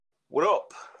What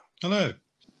up? Hello.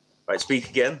 Right, speak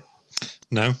again.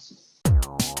 No.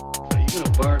 Are you gonna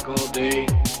bark all day,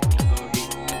 doggy?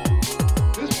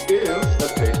 This is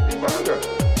a tasty burger.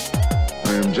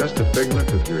 I am just a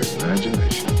figment of your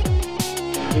imagination.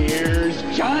 Here's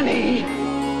Johnny.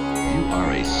 You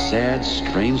are a sad,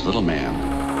 strange little man.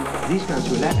 These guys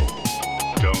were laughing.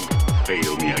 Don't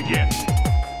fail me again.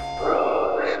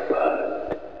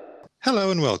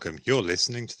 Hello and welcome. You're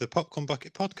listening to the Popcorn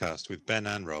Bucket Podcast with Ben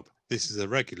and Rob. This is a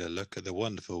regular look at the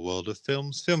wonderful world of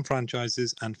films, film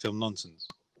franchises, and film nonsense.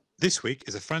 This week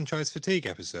is a franchise fatigue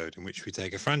episode in which we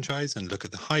take a franchise and look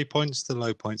at the high points, the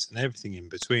low points, and everything in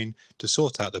between to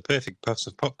sort out the perfect puffs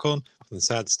of popcorn from the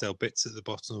sad, stale bits at the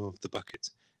bottom of the bucket.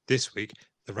 This week,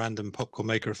 the random popcorn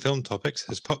maker of film topics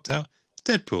has popped out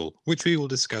Deadpool, which we will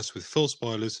discuss with full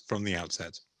spoilers from the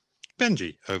outset.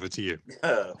 Benji, over to you.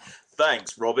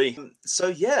 Thanks, Robbie. So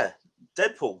yeah,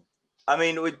 Deadpool. I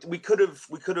mean, we could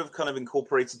have kind of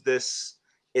incorporated this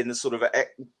in the sort of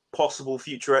possible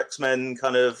future X-Men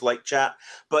kind of like chat,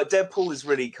 but Deadpool is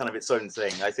really kind of its own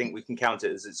thing. I think we can count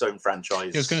it as its own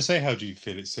franchise. Yeah, I was going to say, how do you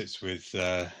feel it sits with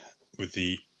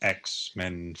the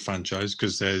X-Men franchise?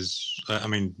 Because there's,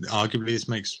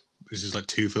 arguably this is like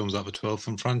 2 films out of a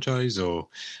 12-film franchise, or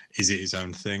is it its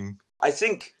own thing? I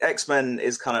think X-Men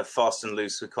is kind of fast and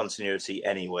loose with continuity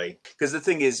anyway. Because the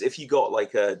thing is, if you got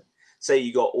say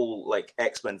you got all like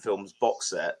X-Men films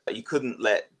box set, you couldn't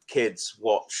let kids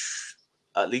watch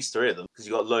at least 3 of them because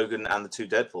you got Logan and the 2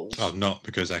 Deadpools. Oh, not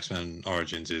because X-Men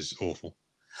Origins is awful.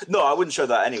 No, I wouldn't show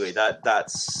that anyway.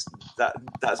 That's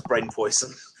brain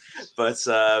poison. But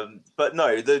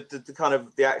no, the kind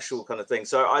of the actual kind of thing.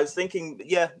 So I was thinking,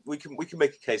 yeah, we can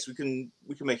make a case. We can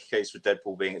make a case for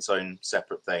Deadpool being its own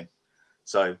separate thing.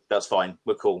 So that's fine.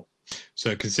 We're cool. So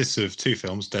it consists of 2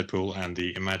 films, Deadpool and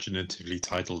the imaginatively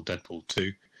titled Deadpool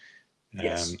 2.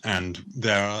 Yes. And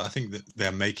I think that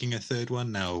they're making a 3rd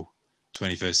one now.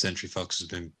 21st Century Fox has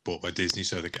been bought by Disney,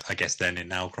 so I guess then it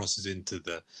now crosses into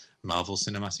the Marvel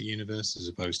Cinematic Universe as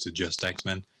opposed to just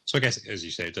X-Men. So I guess, as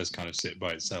you say, it does kind of sit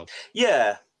by itself.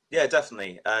 Yeah,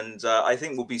 definitely. And I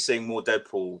think we'll be seeing more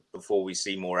Deadpool before we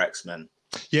see more X-Men.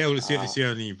 Yeah, well, it's the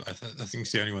only. I think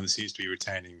it's the only one that seems to be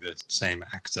retaining the same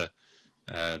actor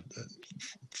prior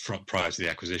to the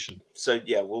acquisition. So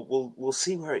yeah, we'll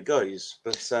see where it goes.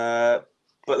 But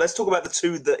let's talk about the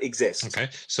 2 that exist. Okay,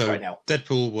 so right now.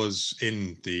 Deadpool was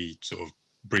in the sort of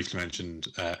briefly mentioned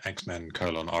X-Men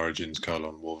Origins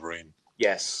Wolverine.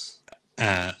 Yes.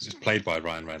 It's played by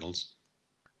Ryan Reynolds,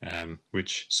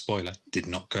 which, spoiler, did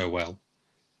not go well.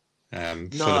 For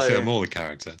the film or the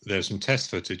character. There's some test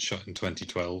footage shot in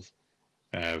 2012,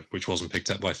 which wasn't picked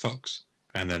up by Fox,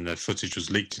 and then the footage was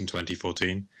leaked in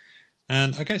 2014.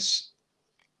 And I guess,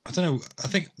 I don't know, I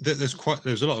think that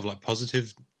there's a lot of like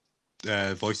positive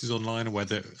voices online,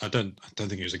 whether I don't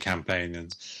think it was a campaign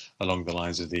and along the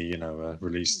lines of the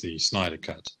release the Snyder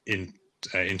cut in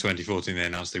 2014. They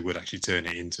announced they would actually turn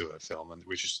it into a film, and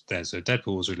which is then so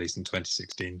Deadpool was released in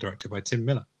 2016, directed by Tim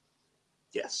Miller.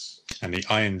 Yes. And the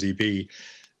IMDb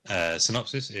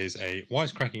synopsis is: a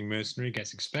wisecracking mercenary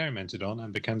gets experimented on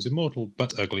and becomes immortal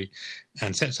but ugly,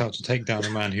 and sets out to take down a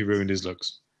man who ruined his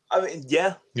looks. I mean,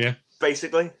 yeah,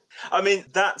 basically. I mean,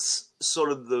 that's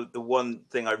sort of the one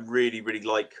thing I really, really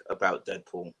like about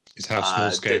Deadpool. Is how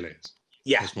small scale it is.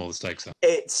 Yeah, how small the stakes are.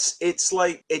 It's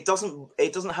like it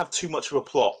doesn't have too much of a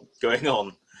plot going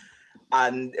on.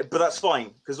 But that's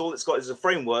fine because all it's got is a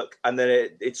framework, and then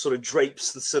it sort of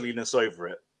drapes the silliness over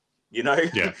it,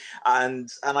 Yeah. and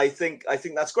I think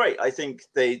that's great. I think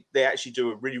they actually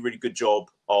do a really, really good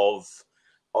job of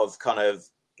kind of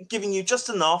giving you just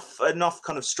enough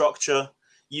kind of structure.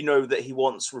 You know that he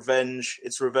wants revenge.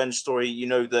 It's a revenge story. You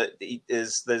know that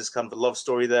there's kind of a love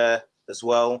story there as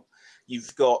well.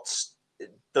 You've got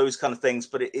those kind of things,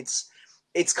 but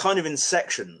it's kind of in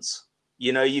sections.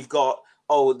 You've got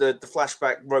the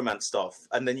flashback romance stuff,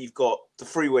 and then you've got the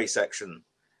freeway section,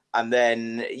 and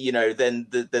then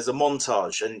there's a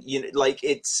montage, and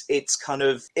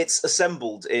it's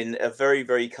assembled in a very,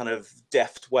 very kind of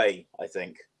deft way, I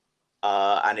think,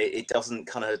 and it doesn't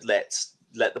kind of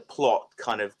let the plot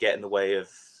kind of get in the way of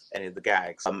any of the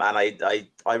gags, and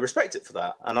I respect it for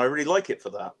that, and I really like it for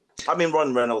that. I mean,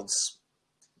 Ryan Reynolds,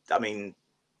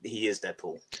 he is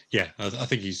Deadpool. Yeah, I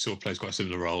think he sort of plays quite a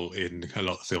similar role in a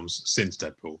lot of films since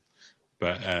Deadpool.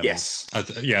 But yes, I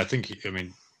think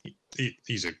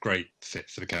he's a great fit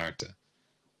for the character.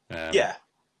 Yeah,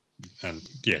 and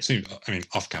yeah,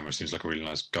 off camera seems like a really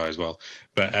nice guy as well.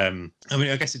 But I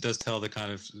guess it does tell the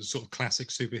kind of sort of classic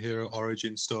superhero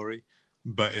origin story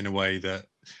but in a way that,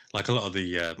 like a lot of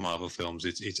the Marvel films,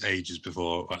 it's ages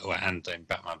before, and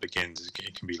Batman Begins,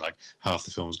 it can be like half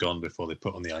the film's gone before they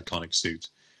put on the iconic suit,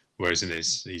 whereas in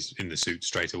this, he's in the suit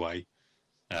straight away.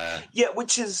 Yeah,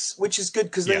 which is good,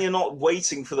 because then you're not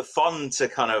waiting for the fun to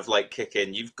kind of like kick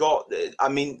in. You've got, I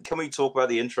mean, can we talk about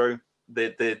the intro,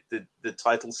 the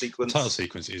title sequence? The title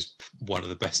sequence is one of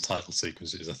the best title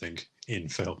sequences, I think, in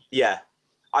film. Yeah,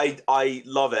 I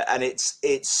love it, and it's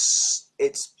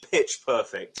pitch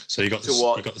perfect. So you got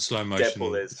the slow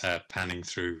motion panning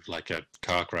through like a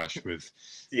car crash with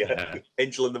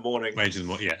Angel in the Morning. Angel in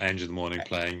the Morning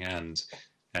playing, and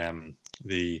I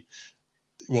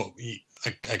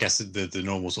guess the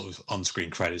normal sort of on-screen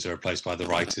credits are replaced by the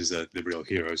writers, the real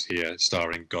heroes here,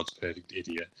 starring God's Perfect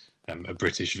Idiot, a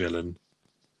British villain,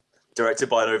 directed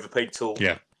by an overpaid tool.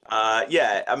 Yeah.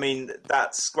 I mean,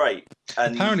 that's great.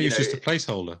 And apparently it's just a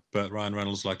placeholder, but Ryan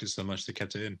Reynolds liked it so much they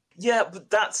kept it in. Yeah, but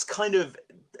that's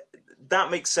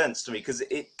that makes sense to me, because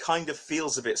it kind of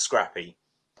feels a bit scrappy.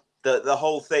 The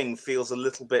whole thing feels a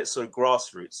little bit sort of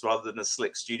grassroots rather than a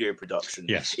slick studio production.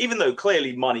 Yes. Even though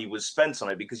clearly money was spent on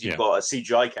it, because you've got a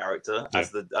CGI character,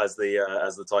 as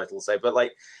the title say, but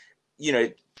like,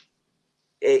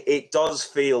 it does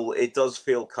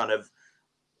feel kind of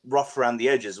rough around the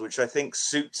edges, which I think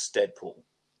suits Deadpool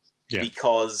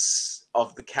because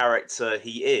of the character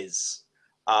he is.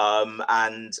 So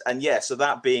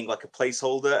that being like a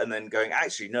placeholder and then going,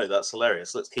 actually, no, that's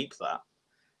hilarious, let's keep that,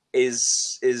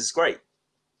 is great.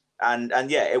 And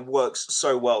it works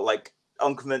so well. Like,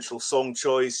 unconventional song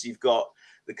choice, you've got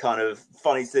the kind of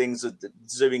funny things of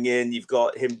zooming in, you've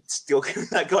got him still giving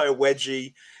that guy a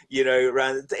wedgie,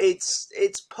 around.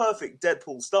 It's perfect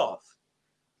Deadpool stuff.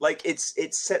 Like, it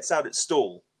sets out its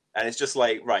stall, and it's just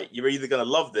like, right, you're either going to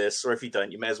love this, or if you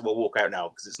don't, you may as well walk out now,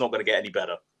 because it's not going to get any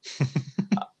better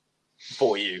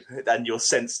for you and your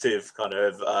sensitive kind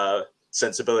of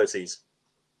sensibilities.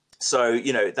 So,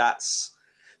 that's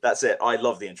it. I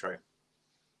love the intro.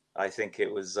 I think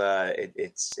it was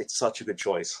it's such a good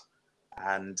choice,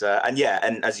 and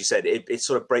as you said, it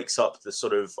sort of breaks up the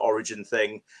sort of origin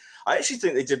thing. I actually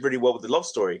think they did really well with the love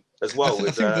story as well. I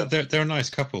think that they're a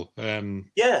nice couple.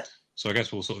 Yeah. So I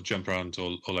guess we'll sort of jump around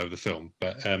all over the film,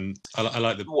 but I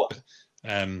like the. What?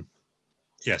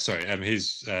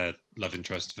 His love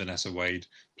interest, Vanessa Wade,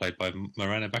 played by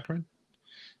Morena Baccarin.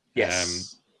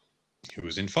 Yes. Who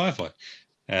was in Firefly.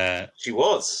 She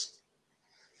was.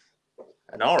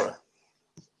 Anara.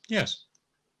 Yes.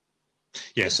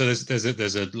 Yeah, so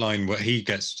there's a line where he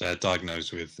gets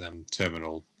diagnosed with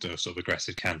terminal sort of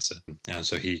aggressive cancer, and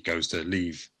so he goes to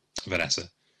leave Vanessa,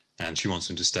 and she wants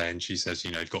him to stay, and she says,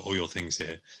 you've got all your things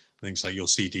here, things like your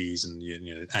CDs and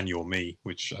and your me,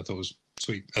 which I thought was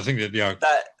sweet. I think that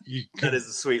that is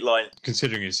a sweet line,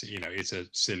 considering it's it's a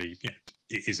silly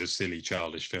it is a silly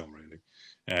childish film really,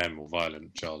 or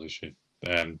violent childish,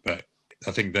 but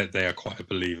I think that they are quite a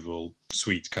believable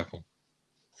sweet couple.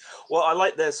 Well, I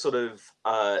like their sort of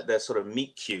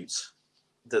meet cute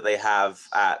that they have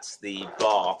at the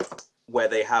bar, where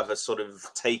they have a sort of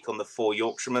take on the Four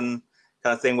Yorkshiremen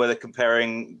kind of thing, where they're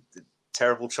comparing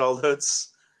terrible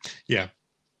childhoods. Yeah,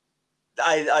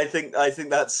 I think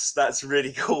that's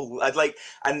really cool. I'd like,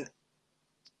 and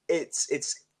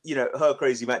it's her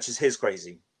crazy matches his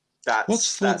crazy.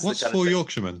 What's Four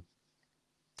Yorkshiremen?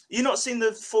 You not seen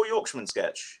the Four Yorkshiremen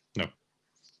sketch? No.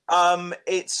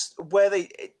 It's where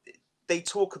they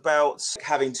talk about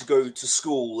having to go to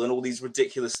school and all these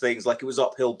ridiculous things, like it was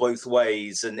uphill both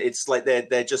ways, and it's like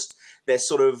they're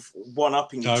sort of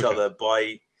one-upping each other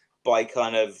by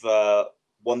kind of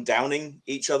one-downing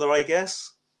each other, I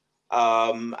guess.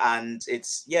 And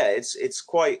it's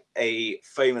quite a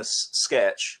famous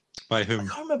sketch. By whom? I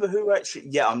can't remember who actually.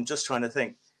 Yeah, I'm just trying to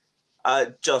think.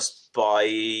 Just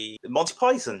by Monty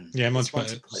Python. Yeah, Monty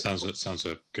Python sounds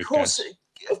a good guess.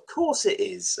 Of course it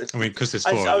is. I mean, because there's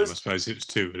four of them, I suppose it was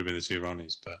two. It would have been the two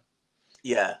Ronnies, but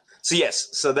yeah. So yes,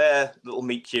 so their little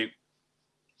meet cute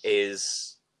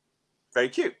is very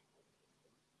cute.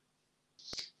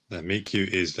 Their meet cute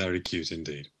is very cute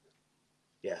indeed.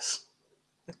 Yes.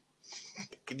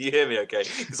 Can you hear me okay?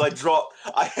 Because I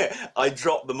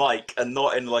dropped the mic, and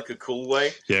not in like a cool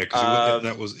way. Yeah, because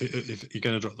that was, if you're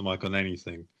going to drop the mic on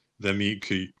anything, the meet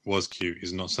cute was cute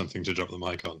is not something to drop the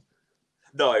mic on.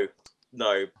 No.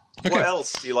 Okay. What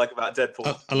else do you like about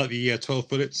Deadpool? I like the 12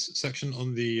 bullets section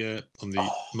on the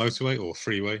motorway or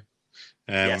freeway.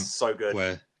 Yes, so good.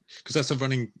 Because that's a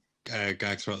running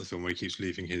gag throughout the film, where he keeps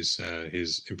leaving his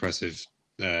impressive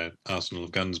arsenal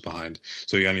of guns behind.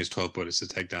 So he only has 12 bullets to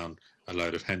take down a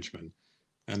load of henchmen,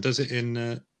 and does it in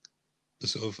the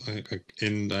sort of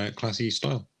in classy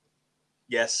style.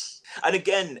 Yes, and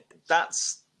again,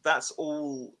 that's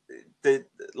all.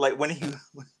 Like when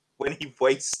he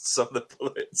wastes some of the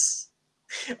bullets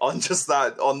on just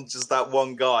that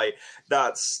one guy.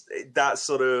 That's that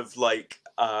sort of like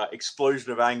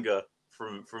explosion of anger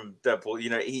from Deadpool. You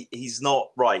know, he's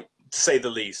not right, to say the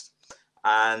least,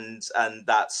 and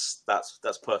that's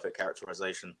perfect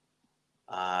characterization.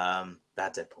 That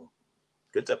Deadpool,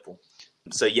 good Deadpool.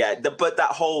 So yeah, but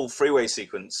that whole freeway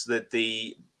sequence,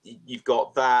 you've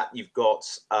got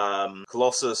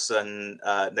Colossus and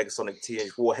Negasonic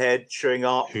Teenage Warhead showing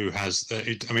up. Who has?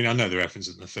 I mean, I know the reference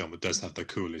in the film. It does have the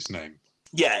coolest name.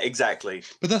 Yeah, exactly.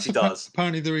 But that's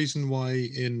apparently the reason why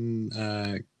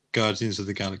in Guardians of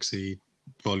the Galaxy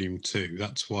Volume 2,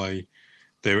 that's why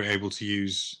they were able to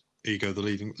use Ego the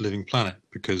Living Planet,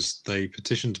 because they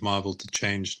petitioned Marvel to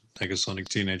change Negasonic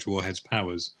Teenage Warhead's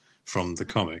powers from the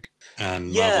comic,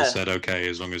 and Marvel said okay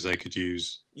as long as they could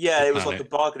use it was like a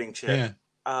bargaining chip.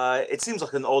 It seems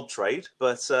like an odd trade,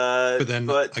 but I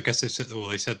guess they said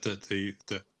that the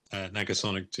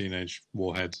Negasonic Teenage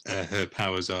Warhead, her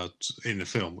powers are in the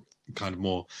film kind of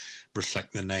more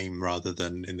reflect the name rather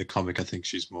than in the comic. I think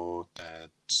she's more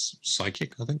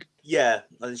psychic, I think. Yeah,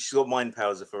 she's got mind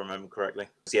powers, if I remember correctly.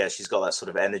 Yeah, she's got that sort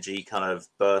of energy kind of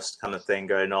burst kind of thing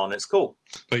going on. It's cool.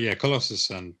 But yeah, Colossus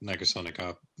and Negasonic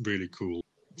are really cool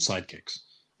sidekicks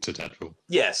to Deadpool.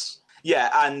 Yes. Yeah,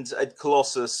 and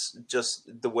Colossus, just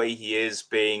the way he is,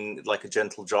 being like a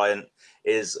gentle giant,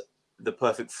 is the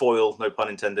perfect foil, no pun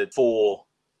intended, for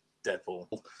Deadpool.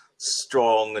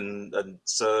 Strong and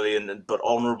surly but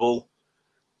honourable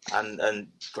and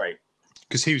great.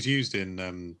 Because he was used in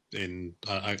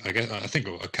I think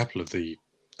a couple of the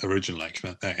original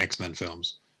X-Men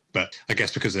films, but I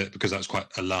guess because that was quite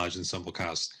a large ensemble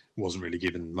cast, wasn't really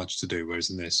given much to do. Whereas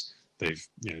in this, they've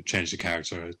changed the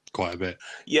character quite a bit.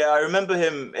 Yeah, I remember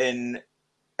him in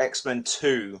X-Men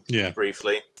 2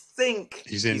 briefly. I think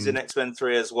he's in X-Men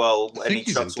 3 as well. I think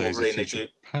he's in Days of Future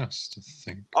Past, I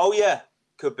think. Oh yeah,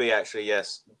 could be actually,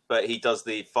 yes. But he does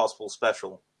the Fastball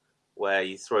special where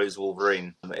he throws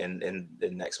Wolverine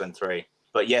in X-Men 3.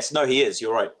 But yes, no, he is.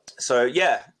 You're right. So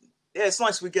yeah, it's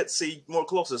nice we get to see more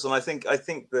Colossus, and I think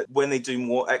that when they do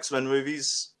more X-Men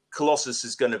movies, Colossus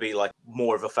is going to be like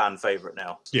more of a fan favorite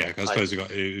now. Yeah, I suppose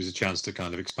it was a chance to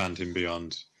kind of expand him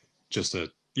beyond just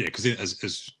because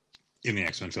as in the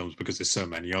X-Men films, because there's so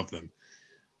many of them,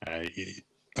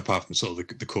 apart from sort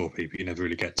of the core people, you never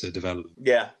really get to develop them.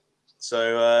 Yeah.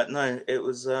 So no, it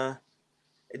was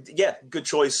good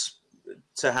choice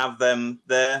to have them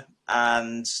there,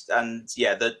 and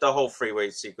the whole freeway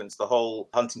sequence, the whole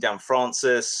hunting down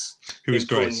Francis, who is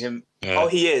great.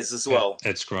 He is as well.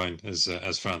 Ed Skrein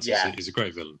as Francis. He's a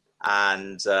great villain.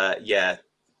 And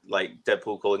like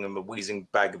Deadpool calling him a wheezing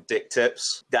bag of dick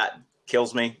tips, that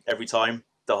kills me every time.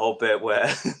 The whole bit where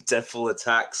Deadpool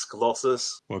attacks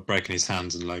Colossus, breaking his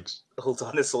hands and legs. All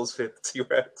dinosaurs fit the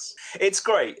T-Rex. It's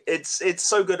great. It's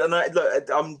so good. And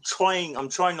I'm trying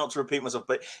not to repeat myself,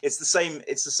 but it's the same.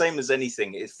 It's the same as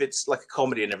anything. It fits like a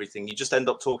comedy and everything. You just end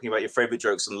up talking about your favorite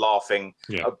jokes and laughing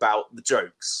about the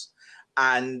jokes.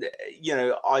 And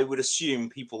I would assume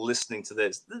people listening to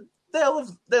this, they'll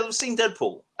have seen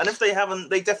Deadpool, and if they haven't,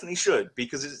 they definitely should,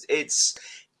 because it's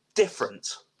different.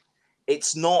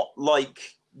 It's not like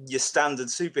your standard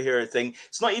superhero thing.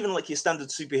 It's not even like your standard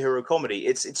superhero comedy.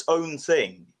 It's its own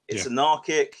thing. It's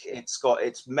anarchic.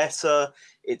 It's meta.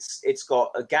 It's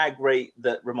got a gag rate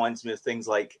that reminds me of things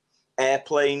like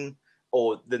Airplane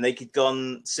or the Naked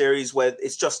Gun series, where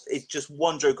it's just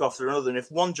one joke after another. And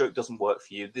if one joke doesn't work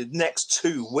for you, the next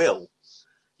two will.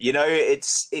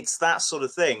 It's that sort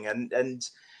of thing. And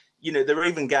there are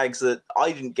even gags that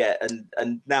I didn't get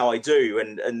and now I do.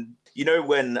 And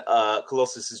when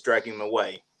Colossus is dragging him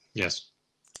away, yes,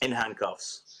 in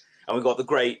handcuffs, and we've got the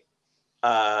great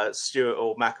Stewart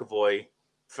or McAvoy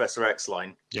Professor X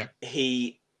line. Yeah,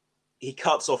 he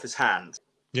cuts off his hand.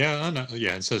 Yeah, I know.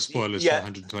 Yeah, and so spoilers for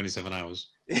 127 hours.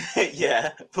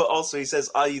 Yeah, but also he says,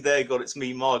 "Are you there, God? It's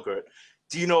me, Margaret."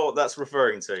 Do you know what that's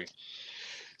referring to?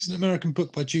 It's an American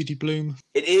book by Judy Blume.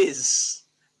 It is,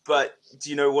 but do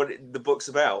you know what the book's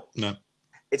about? No.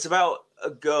 It's about a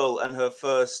girl and her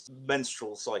first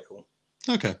menstrual cycle.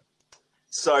 Okay.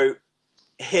 So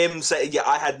him saying,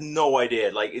 I had no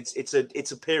idea. Like it's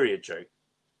a period joke,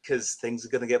 because things are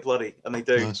going to get bloody, and they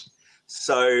do. Nice.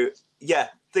 So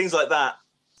things like that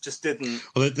just didn't.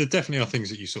 Well, there definitely are things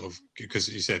that you sort of, because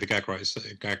you say the gag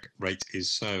rate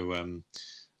is so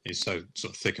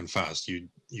sort of thick and fast. You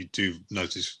do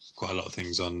notice quite a lot of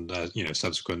things on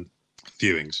subsequent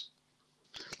viewings,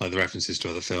 like the references to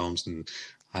other films and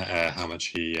how much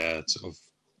he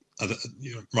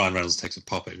Ryan Reynolds takes a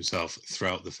pop at himself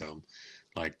throughout the film.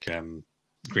 like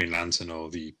Green Lantern or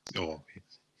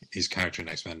his character in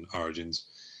X-Men Origins.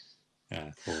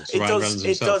 Or Ryan Reynolds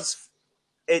himself.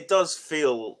 It does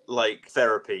feel like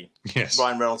therapy. Yes.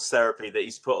 Ryan Reynolds therapy that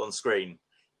he's put on screen,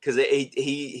 because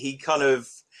he kind of,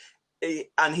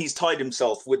 and he's tied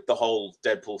himself with the whole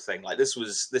Deadpool thing. Like this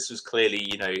was clearly,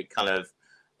 you know, kind of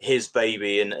his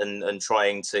baby, and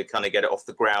trying to kind of get it off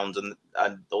the ground and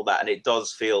all that. And it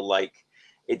does feel like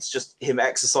it's just him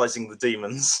exercising the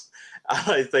demons.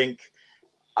 And I think,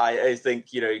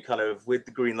 you know, kind of with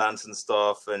the Green Lantern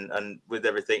stuff and with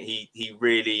everything, he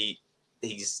really,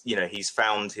 he's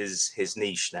found his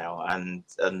niche now, and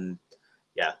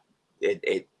yeah,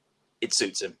 it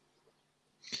suits him.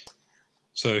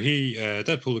 So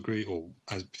Deadpool agreed, or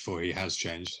as before he has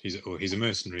changed. He's a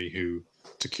mercenary who,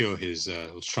 to cure his,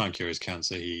 or to try and cure his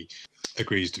cancer, he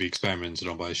agrees to be experimented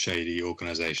on by a shady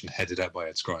organisation headed up by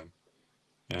Ed Skrein.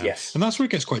 Yes, and that's where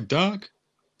it gets quite dark.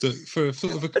 For a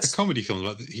sort of a comedy film,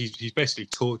 like he's basically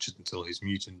tortured until his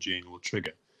mutant gene will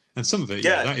trigger, and some of it,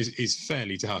 that is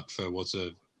fairly dark for what's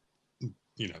a,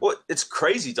 you know. Well, it's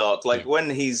crazy dark. Like when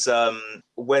he's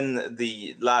when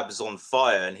the lab is on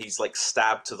fire and he's like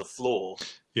stabbed to the floor.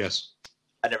 Yes.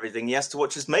 And everything, he has to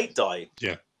watch his mate die.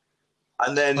 Yeah.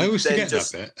 And then I always forget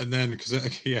that bit, and then because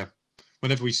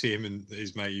whenever we see him and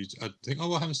his mate, I think, oh,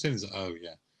 what happens to him? Is like, oh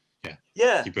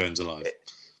yeah, he burns alive.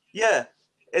 Yeah,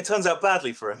 it turns out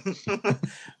badly for him.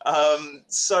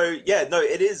 So yeah, no,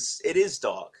 it is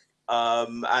dark.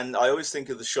 And I always think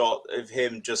of the shot of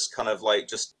him just kind of like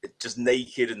just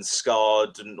naked and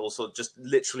scarred, and also just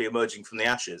literally emerging from the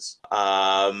ashes.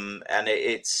 And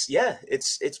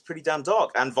it's pretty damn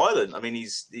dark and violent. I mean,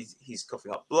 he's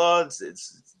coughing up blood.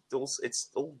 It's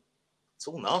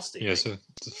all nasty. Yeah, so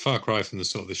it's a far cry from the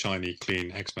sort of the shiny,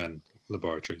 clean X-Men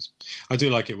laboratories. I do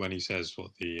like it when he says,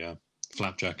 "What the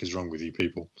flapjack is wrong with you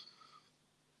people."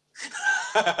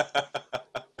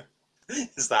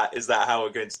 Is that how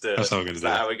we're going to do it? That's how we're going to do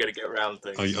it. How we're going to get around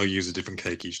things? I'll use a different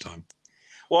cake each time.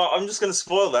 Well, I'm just going to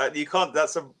spoil that. You can't.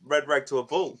 That's a red rag to a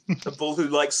bull. A bull who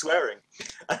likes swearing.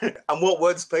 And what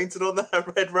word's painted on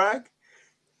that red rag?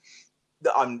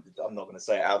 I'm not going to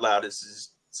say it out loud.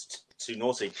 It's too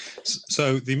naughty.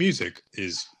 So the music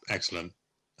is excellent.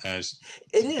 It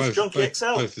is Junkie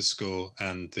XL. Both the score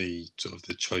and the sort of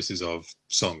the choices of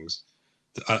songs.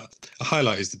 A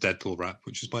highlight is the Deadpool rap,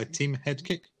 which was by Team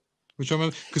Headkick, which I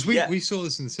remember because we saw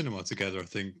this in the cinema together. I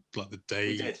think like the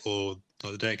day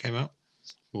it came out,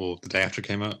 or the day after it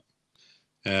came out.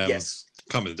 Yes,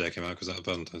 can't remember the day it came out because that was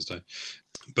Valentine's Day.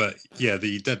 But yeah,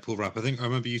 the Deadpool rap. I think I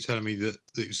remember you telling me that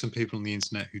there were some people on the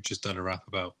internet who'd just done a rap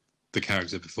about the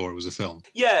character before it was a film.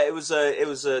 Yeah, it was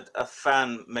a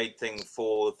fan made thing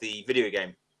for the video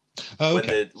game. Oh,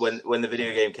 okay. When the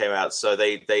video game came out, so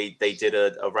they did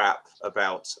a rap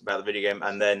about the video game,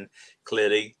 and then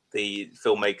clearly the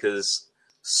filmmakers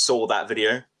saw that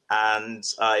video and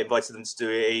invited them to do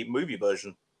a movie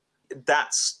version.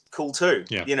 That's cool too.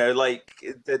 Yeah. You know, like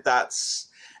that's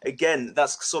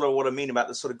sort of what I mean about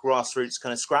the sort of grassroots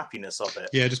kind of scrappiness of it.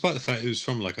 Yeah, despite the fact it was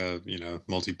from like a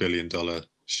multi-billion-dollar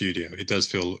studio, it does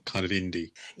feel kind of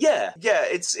indie. Yeah,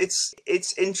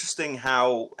 it's interesting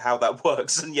how that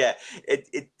works, and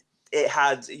it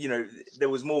had, you know, there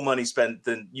was more money spent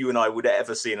than you and I would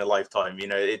ever see in a lifetime. You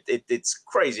know, it's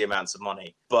crazy amounts of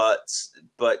money, but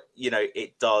you know,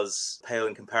 it does pale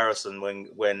in comparison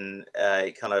when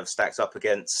it kind of stacks up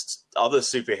against other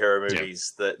superhero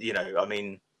movies that, you know, I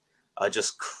mean, are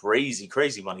just crazy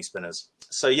money spinners.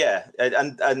 So yeah,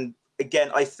 and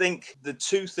again, I think the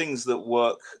two things that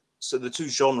work, so the two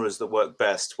genres that work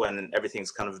best when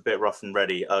everything's kind of a bit rough and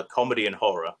ready are comedy and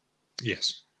horror.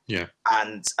 Yes. Yeah.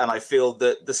 And I feel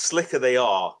that the slicker they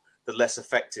are, the less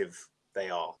effective they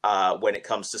are when it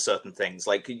comes to certain things.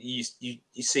 Like you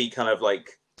see kind of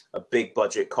like a big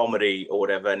budget comedy or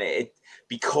whatever, and it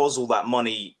because all that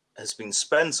money has been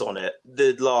spent on it,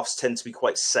 the laughs tend to be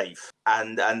quite safe.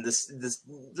 And there's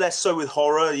less so with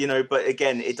horror, you know, but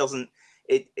again, it doesn't.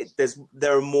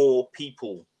 There are more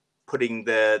people putting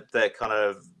their kind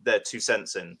of their 2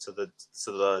 cents into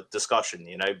the discussion,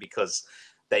 you know, because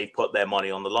they put their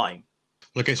money on the line.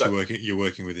 Well, I guess you're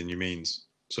working within your means.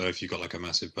 So if you've got like a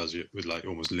massive budget with like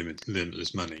almost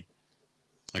limitless money,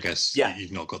 I guess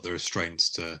you've not got the restraints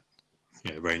to,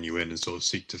 you know, rein you in and sort of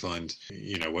seek to find,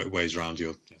 you know, ways around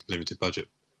your limited budget.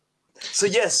 So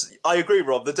yes, I agree,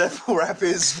 Rob. The Deadpool rap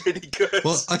is really good.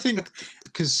 Well, I think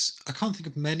because I can't think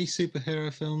of many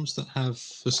superhero films that have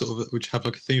which have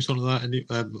like a theme song like that.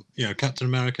 And you know, Captain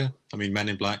America. I mean, Men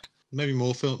in Black. Maybe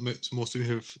more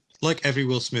superhero. Like every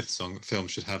Will Smith film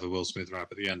should have a Will Smith rap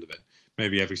at the end of it.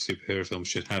 maybe every superhero film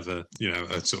should have a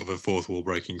sort of a fourth wall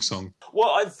breaking song.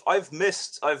 Well, I've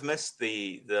missed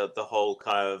the whole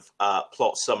kind of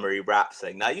plot summary rap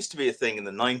thing. That used to be a thing in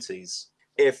the 90s.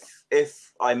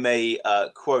 If I may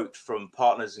quote from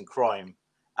Partners in Crime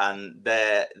and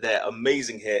their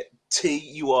amazing hit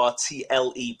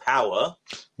TURTLE Power.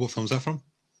 What film's that from?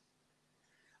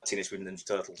 Teenage Mutant Ninja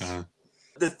Turtles.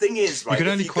 The thing is, right? You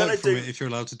can only quote from it if you're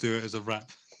allowed to do it as a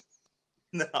rap.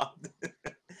 No,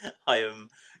 I am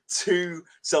too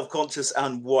self-conscious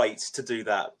and white to do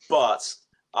that. But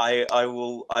I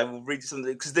will read you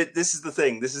something, because this is the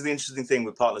thing. This is the interesting thing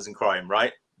with Partners in Crime,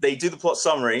 right? They do the plot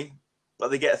summary, but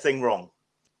they get a thing wrong.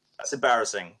 That's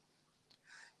embarrassing.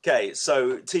 Okay,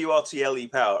 so TURTLE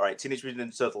Power, right? Teenage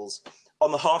Mutant Ninja Turtles.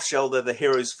 On the half shell, they're the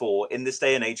heroes for. In this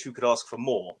day and age, who could ask for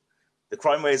more? The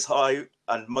crime rate is high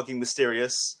and mugging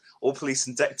mysterious. All police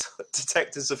and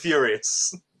detectives are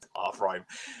furious. Half rhyme.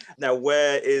 Now,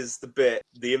 where is the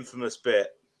infamous bit?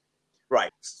 Right.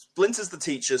 Splinter's the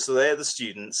teacher, so they're the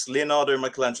students. Leonardo,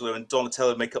 Michelangelo, and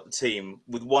Donatello make up the team,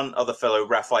 with one other fellow,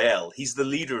 Raphael. He's the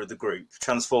leader of the group,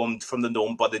 transformed from the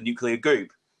norm by the nuclear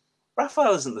goop.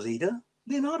 Raphael isn't the leader.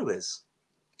 Leonardo is.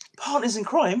 Partners in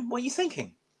Crime? What are you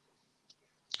thinking?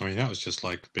 I mean, that was just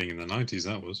like being in the 90s,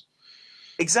 that was.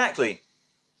 Exactly.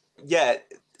 Yeah,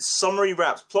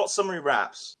 plot summary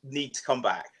raps need to come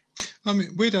back. I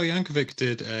mean, Weird Al Yankovic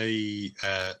did a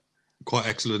quite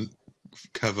excellent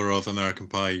cover of American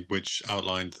Pie, which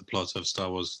outlined the plot of Star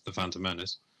Wars: The Phantom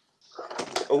Menace.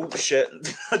 Oh, shit.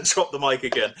 I dropped the mic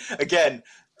again. Again,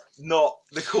 not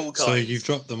the cool kind. So you've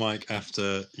dropped the mic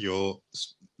after your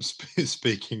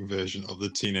speaking version of the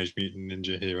Teenage Mutant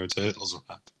Ninja Hero Turtles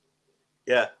rap.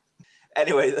 Yeah.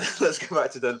 Anyway, let's go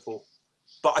back to Deadpool.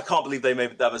 But I can't believe they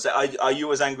made that mistake. Are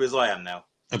you as angry as I am now?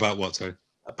 About what, sorry?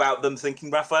 About them thinking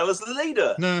Raphael is the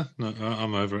leader. No,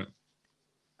 I'm over it.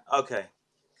 Okay,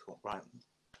 cool, right.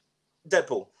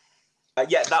 Deadpool.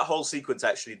 Yeah, that whole sequence,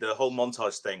 actually, the whole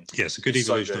montage thing. Yeah, it's a good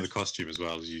evolution of the costume as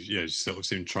well. You sort of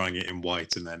see him trying it in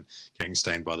white and then getting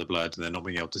stained by the blood and then not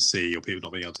being able to see, or people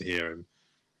not being able to hear him.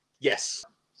 Yes.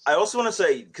 I also want to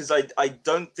say, because I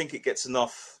don't think it gets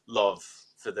enough love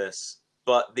for this,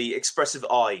 but the expressive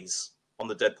eyes on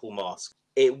the Deadpool mask,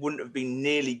 it wouldn't have been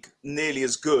nearly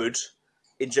as good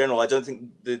in general. I don't think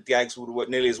the gags would have worked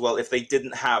nearly as well if they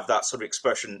didn't have that sort of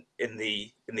expression in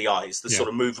the eyes, the sort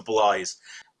of movable eyes.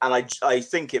 And I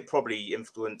think it probably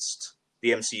influenced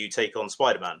the MCU take on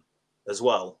Spider-Man as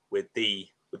well, with the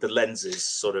lenses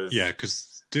sort of. Yeah,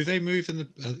 because do they move in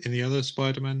the other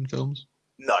Spider-Man films?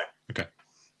 No. Okay.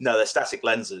 No, they're static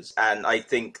lenses, and I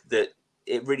think that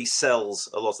it really sells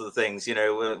a lot of the things. You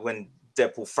know, when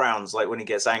Deadpool frowns, like when he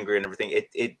gets angry and everything,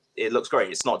 it looks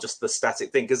great. It's not just the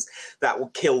static thing, because that will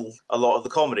kill a lot of the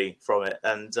comedy from it.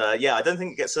 And yeah, I don't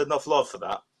think it gets enough love for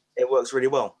that. It works really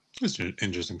well. That's an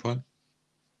interesting point.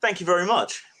 Thank you very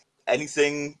much.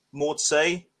 Anything more to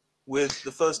say with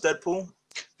the first Deadpool?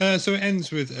 So it ends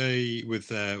with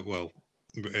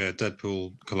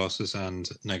Deadpool, Colossus, and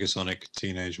Negasonic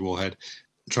Teenage Warhead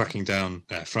tracking down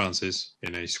Francis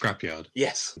in a scrapyard.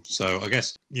 Yes. So I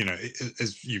guess,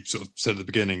 as you sort of said at the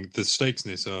beginning, the stakes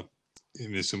in this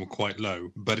film are quite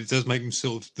low, but it does make them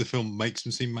the film makes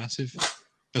them seem massive.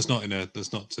 That's not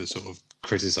to sort of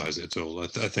criticize it at all. I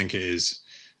think it is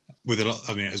with a lot.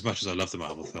 I mean, as much as I love the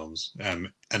Marvel films,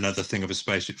 another thing of a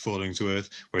spaceship falling to Earth,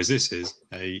 whereas this is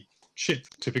a ship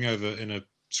tipping over in a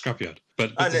scrapyard.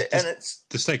 But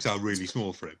the stakes are really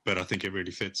small for it, but I think it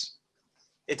really fits.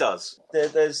 It does.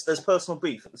 There's personal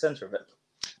beef at the centre of it.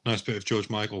 Nice bit of George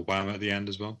Michael wham at the end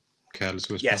as well. Careless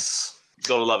Whisper. Yes,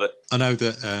 gotta love it. I know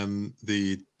that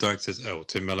the director,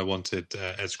 Tim Miller, wanted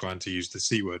Ed Skrein to use the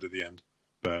C word at the end,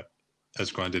 but Ed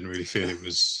Skrein didn't really feel it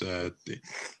was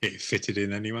it fitted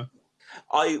in anywhere.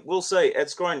 I will say, Ed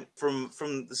Skrein, from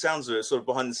the sounds of it, sort of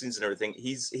behind the scenes and everything,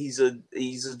 he's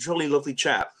a jolly lovely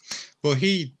chap. Well,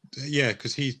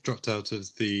 because he dropped out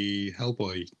of the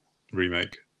Hellboy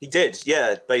remake. He did,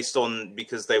 yeah,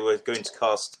 because they were going to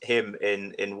cast him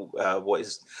in what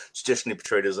is traditionally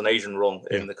portrayed as an Asian role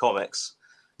in the comics.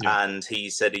 Yeah. And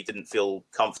he said he didn't feel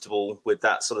comfortable with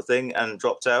that sort of thing and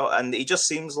dropped out. And he just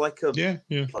seems like a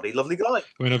bloody lovely guy.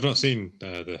 I mean, I've not seen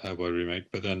the Hellboy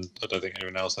remake, but then I don't think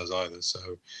anyone else has either. So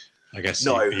I guess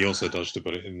he also dodged a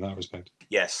bullet in that respect.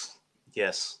 Yes.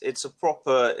 It's a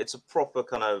proper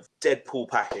kind of Deadpool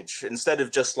package. Instead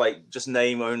of just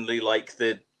name only like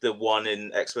the one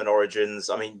in X-Men Origins.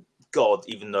 I mean, God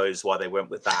even knows why they went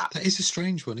with that. That is a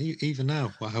strange one, even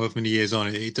now. however many years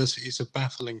on, it's a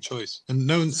baffling choice, and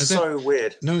no one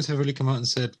weird. No one's ever really come out and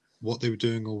said what they were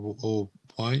doing or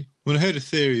Why? When I heard a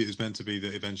theory, it was meant to be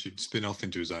that eventually he'd spin off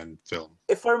into his own film.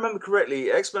 If I remember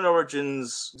correctly, X-Men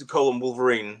Origins: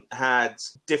 Wolverine had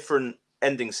different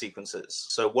ending sequences.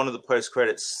 So one of the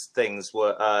post-credits things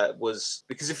was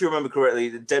because if you remember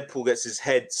correctly, Deadpool gets his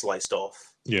head sliced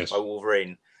off by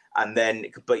Wolverine, and then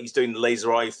but he's doing the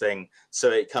laser eye thing,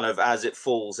 so it kind of as it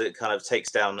falls, it kind of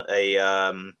takes down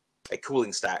a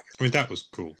cooling stack. I mean, that was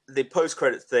cool. The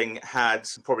post-credit thing had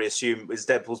probably assumed was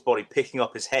Deadpool's body picking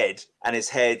up his head and his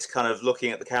head kind of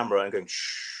looking at the camera and going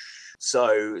shh.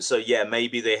 So yeah,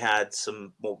 maybe they had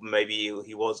some more, maybe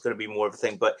he was going to be more of a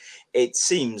thing, but it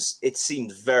seems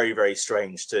very, very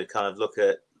strange to kind of look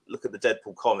at the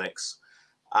Deadpool comics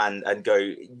and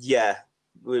go, yeah,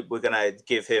 we're going to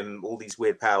give him all these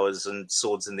weird powers and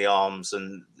swords in the arms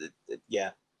and yeah.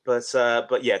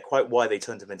 But yeah, quite why they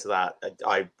turned him into that,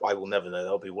 I will never know.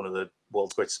 That'll be one of the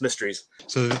world's greatest mysteries.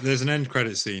 So there's an end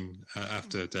credit scene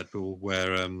after Deadpool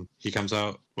where he comes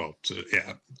out. Well,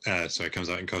 so he comes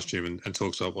out in costume and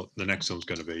talks about what the next film's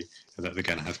going to be, and that they're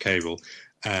going to have Cable,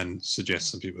 and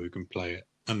suggests some people who can play it.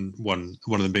 And one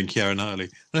of them being Keira Knightley.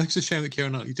 And I think it's a shame that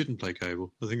Keira Knightley didn't play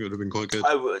Cable. I think it would have been quite good.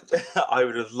 I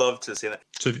would have loved to have seen it.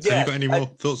 So have you got any more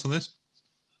thoughts on this?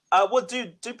 Well,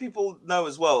 do people know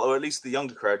as well, or at least the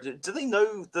younger crowd, do they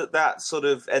know that sort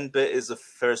of end bit is a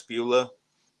Ferris Bueller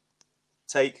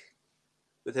take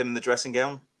with him in the dressing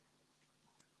gown?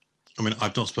 I mean,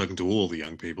 I've not spoken to all the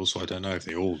young people, so I don't know if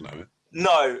they all know it.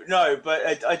 No, but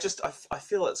I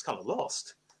feel it's kind of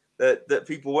lost that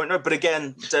people won't know. But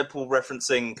again, Deadpool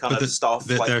referencing stuff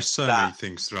like there are so that. many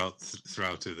things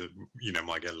throughout it that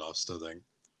might get lost. I think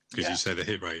because you say the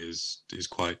hit rate is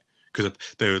quite because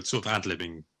they were sort of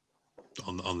ad-libbing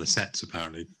on the sets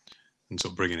apparently, and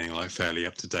sort of bringing in like fairly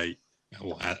up to date,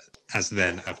 or as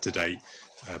then up to date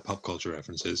pop culture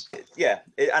references. Yeah,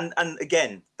 and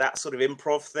again, that sort of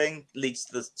improv thing leads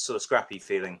to the sort of scrappy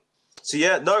feeling. So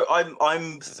yeah, no,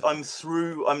 I'm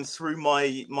through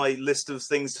my list of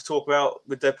things to talk about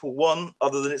with Deadpool 1.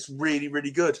 Other than it's really,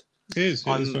 really good. It is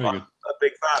very good. I'm a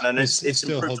big fan, and it's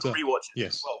still improved holds up. rewatch.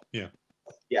 Yes. As well.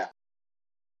 Yeah.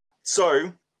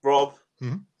 So, Rob,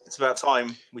 Mm-hmm. It's about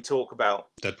time we talk about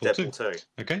Deadpool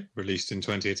 2. Okay, released in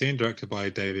 2018, directed by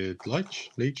David Leitch.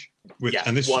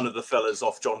 And this one of the fellas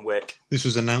off John Wick. This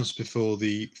was announced before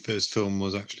the first film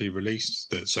was actually released.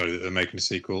 That they're making a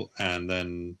sequel, and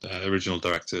then original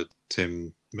director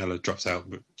Tim Miller dropped out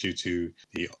due to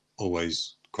the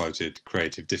always quoted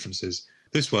creative differences.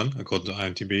 This one, according to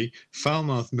IMDb,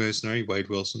 foul-mouthed mercenary Wade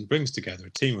Wilson brings together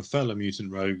a team of fellow mutant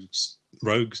rogues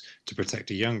to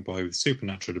protect a young boy with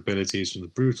supernatural abilities from the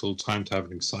brutal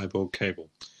time-traveling cyborg Cable.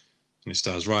 And it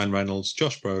stars Ryan Reynolds,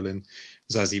 Josh Brolin,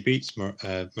 Zazie Beetz,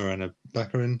 Morena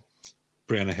Baccarin,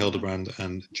 Brianna Hildebrand,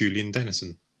 and Julian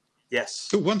Dennison. Yes.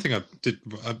 So one thing I did,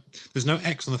 there's no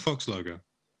X on the Fox logo,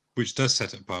 which does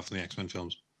set it apart from the X-Men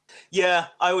films. Yeah,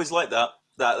 I always like that.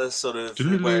 That is sort of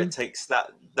where it takes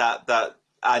that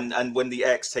and when the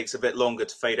X takes a bit longer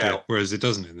to fade out. Whereas it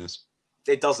doesn't in this.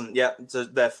 It doesn't, yeah. So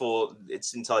therefore,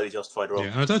 it's entirely justified, Rob.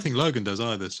 Yeah, and I don't think Logan does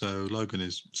either, so Logan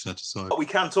is set aside. But we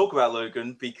can talk about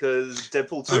Logan because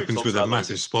Deadpool 2 opens with a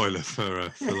massive spoiler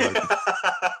for Logan.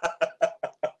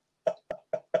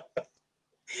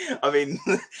 I mean,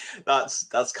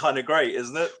 that's kind of great,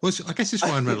 isn't it? Well, I guess it's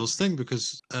Ryan Reynolds' thing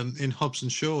because in Hobbs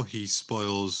and Shaw he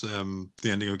spoils the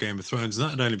ending of Game of Thrones, and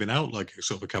that had only been out like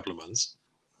sort of a couple of months.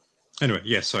 Anyway,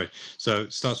 yes, sorry. So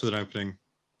it starts with an opening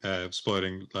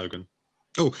spoiling Logan.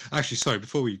 Oh, actually, sorry.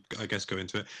 Before we, I guess, go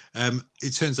into it,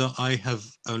 it turns out I have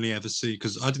only ever seen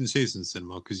because I didn't see this in the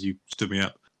cinema because you stood me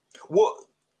up. What?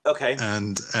 Okay.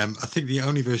 And I think the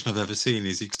only version I've ever seen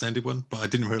is the extended one, but I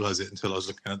didn't realise it until I was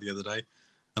looking at it the other day.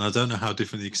 And I don't know how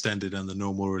different the extended and the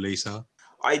normal release are.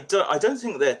 I don't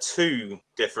think they're too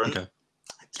different. Okay.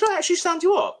 Did I actually stand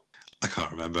you up? I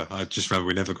can't remember. I just remember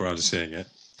we never got around to seeing it.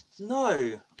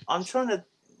 No, I'm trying to.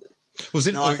 Was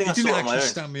it? No, I think you didn't actually own.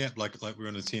 stand me up like we were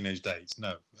on a teenage date.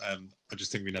 No, I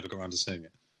just think we never got around to seeing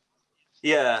it.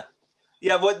 Yeah.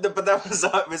 But that was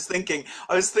I was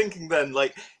thinking then,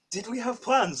 like, did we have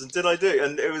plans and did I do?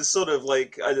 And it was sort of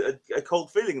like a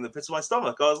cold feeling in the pit of my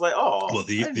stomach. I was like, oh. Well,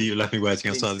 you left me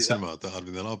waiting outside the cinema. That I'd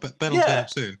been there. Ben will turn up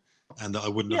soon, and that I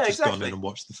wouldn't have just gone in and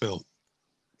watched the film.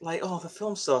 Like, oh, the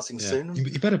film's starting soon.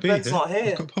 You better be Ben's here. not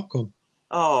here. I've got popcorn.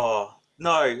 Oh.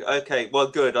 No, okay, well,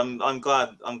 good. I'm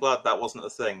glad that wasn't a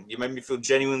thing. You made me feel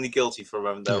genuinely guilty for a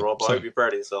moment there, Rob. I hope you're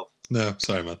proud of yourself. No,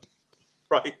 sorry, man.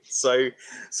 Right, so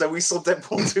we saw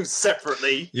Deadpool 2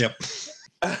 separately. Yep.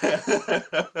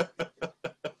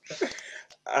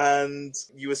 And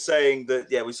you were saying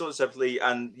that we saw it separately,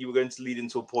 and you were going to lead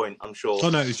into a point. I'm sure. Oh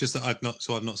no, it's just that I've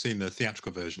not seen the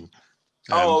theatrical version.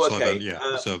 Okay.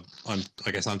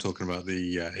 I guess I'm talking about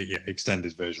the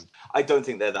extended version. I don't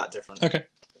think they're that different. Okay.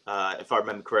 If I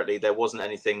remember correctly, there wasn't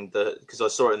anything because I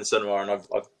saw it in the cinema and I've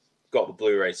got the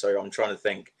Blu-ray, so I'm trying to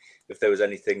think if there was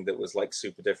anything that was like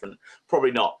super different.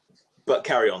 Probably not. But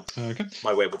carry on. Okay.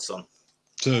 My Wayward Son.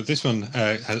 So this one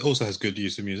also has good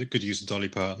use of music, good use of Dolly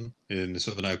Parton in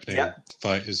sort of an opening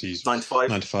fight as he's 9 to 5.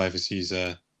 9 to 5 as he's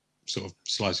sort of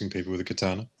slicing people with a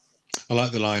katana. I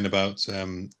like the line about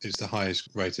it's the highest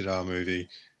rated R movie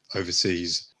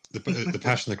overseas. The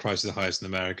Passion of the Christ is the highest in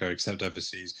America, except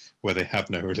overseas, where they have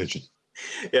no religion.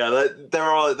 Yeah, there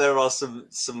are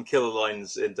some killer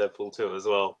lines in Deadpool 2 as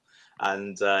well,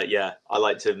 and I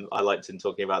liked him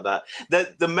talking about that.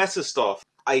 The meta stuff,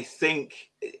 I think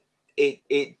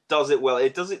it does it well.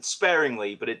 It does it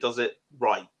sparingly, but it does it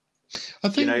right. I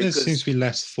think there seems to be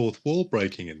less fourth wall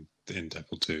breaking in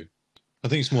Deadpool 2. I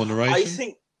think it's more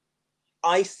narration.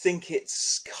 I think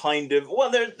it's kind of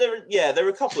there are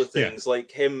a couple of things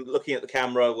like him looking at the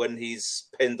camera when he's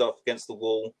pinned up against the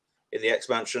wall in the X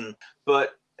Mansion,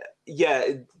 but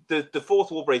the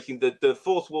fourth wall breaking, the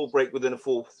fourth wall break within a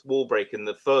fourth wall break in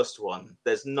the first one.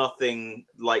 There's nothing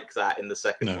like that in the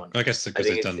second one. I guess because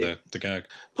they've done the gag.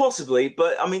 Possibly,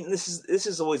 but I mean, this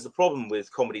is always the problem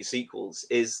with comedy sequels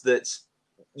is that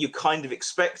you kind of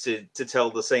expected to tell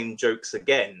the same jokes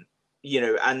again.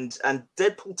 And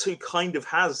Deadpool 2 kind of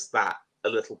has that a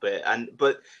little bit,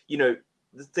 but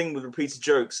the thing with repeated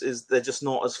jokes is they're just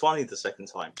not as funny the second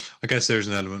time. I guess there's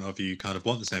an element of you kind of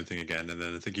want the same thing again, and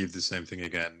then if they give the same thing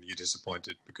again, you're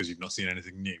disappointed because you've not seen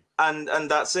anything new. And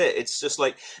that's it. It's just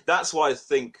like that's why I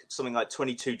think something like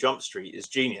 22 Jump Street is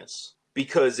genius,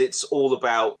 because it's all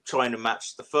about trying to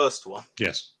match the first one.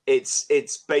 Yes.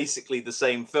 It's basically the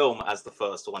same film as the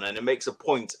first one, and it makes a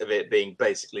point of it being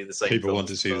basically the same. People want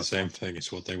to see the same thing. It's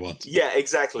what they want. Yeah,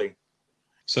 exactly.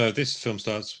 So this film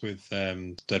starts with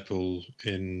Deadpool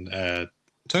in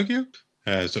Tokyo,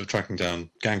 sort of tracking down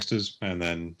gangsters and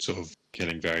then sort of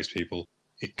killing various people.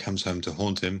 It comes home to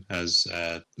haunt him as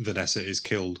Vanessa is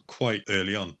killed quite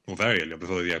early on, or very early on,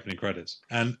 before the opening credits.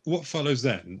 And what follows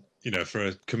then, for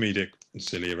a comedic,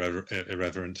 silly,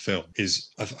 irreverent film,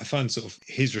 is I find sort of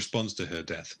his response to her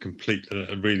death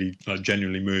really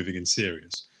genuinely moving and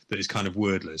serious. That he's kind of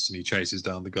wordless, and he chases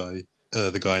down the guy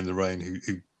in the rain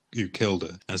who killed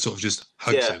her, and sort of just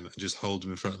hugs him and just holds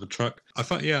him in front of the truck. I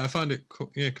find it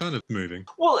kind of moving.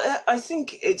 Well, I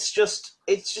think it's just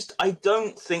I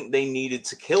don't think they needed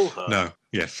to kill her. No,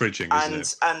 fridging,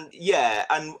 isn't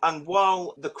it? And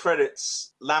while the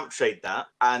credits lampshade that,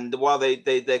 and while they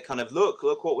kind of look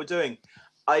what we're doing,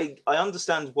 I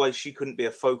understand why she couldn't be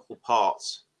a focal part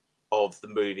of the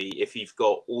movie if you've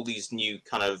got all these new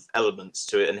kind of elements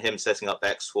to it and him setting up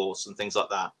X-Force and things like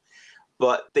that.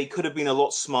 But they could have been a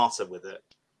lot smarter with it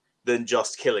than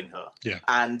just killing her. Yeah.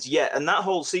 And that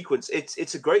whole sequence,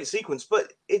 it's a great sequence,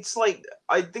 but it's like,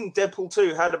 I think Deadpool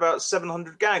 2 had about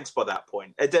 700 gags by that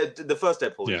point. The first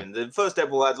Deadpool, even. The first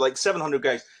Deadpool had like 700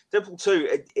 gags. Deadpool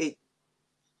 2,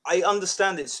 I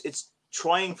understand it's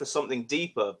trying for something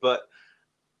deeper, but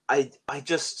I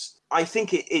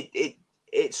think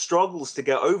it struggles to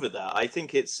get over that. I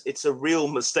think it's a real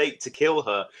mistake to kill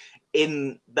her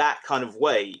in that kind of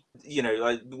way.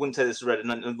 I wouldn't say this is red,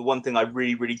 and the one thing I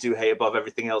really, really do hate above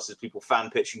everything else is people fan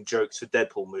pitching jokes for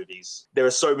Deadpool movies. There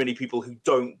are so many people who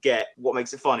don't get what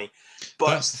makes it funny.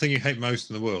 But that's the thing you hate most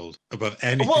in the world above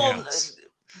anything else.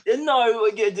 No,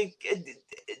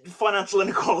 financial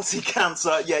inequality,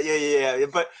 cancer, yeah.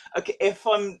 But okay, if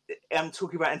I'm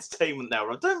talking about entertainment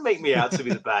now, don't make me out to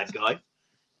be the bad guy.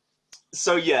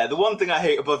 So the one thing I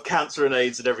hate above cancer and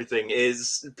AIDS and everything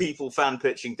is people fan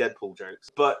pitching Deadpool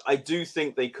jokes. But I do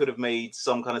think they could have made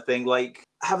some kind of thing like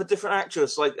have a different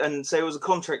actress, and say it was a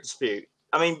contract dispute.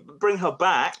 I mean, bring her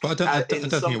back. But I don't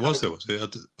think it was though.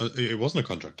 It wasn't a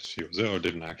contract dispute, was it, or a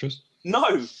different actress?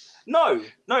 No,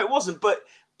 it wasn't. But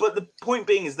the point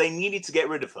being is they needed to get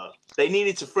rid of her. They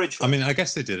needed to fridge her. I mean, I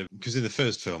guess they did it because in the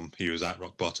first film he was at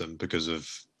rock bottom because of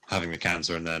having the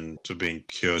cancer and then to being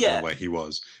cured in the way he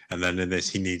was, and then in this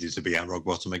he needed to be at rock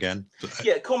bottom again.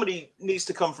 Comedy needs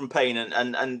to come from pain,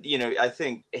 and I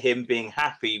think him being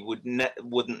happy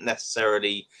wouldn't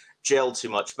necessarily gel too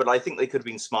much, but I think they could have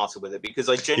been smarter with it, because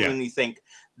I genuinely think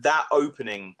that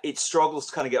opening, it struggles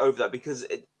to kind of get over that, because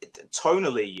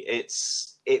tonally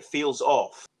it feels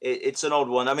off. It's an odd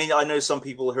one. I mean, I know some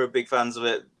people who are big fans of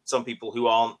it, some people who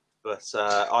aren't, but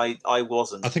I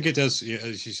wasn't. I think it does,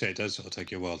 as you say, it does sort of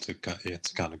take you a while to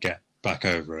kind of get back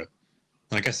over it.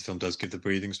 And I guess the film does give the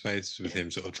breathing space with him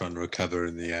sort of trying to recover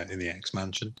in the X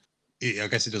Mansion. I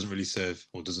guess it doesn't really serve,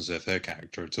 or doesn't serve her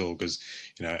character at all, because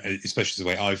especially the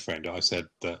way I framed it, I said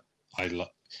that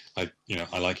I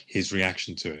like his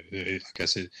reaction to it. I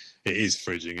guess it is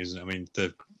fridging, isn't it? I mean,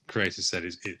 the creator said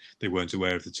they weren't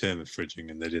aware of the term of fridging,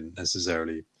 and they didn't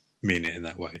necessarily mean it in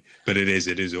that way. But it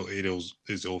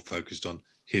is all focused on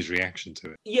his reaction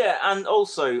to it. Yeah, and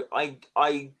also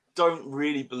I don't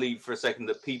really believe for a second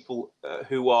that people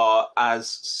who are as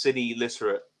cine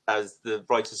literate as the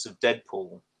writers of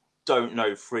Deadpool don't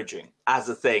know fridging as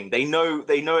a thing. They know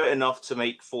it enough to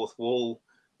make fourth wall,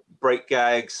 break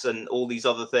gags, and all these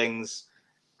other things,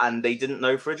 and they didn't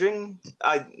know fridging.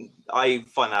 I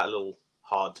find that a little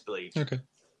hard to believe. Okay.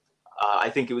 I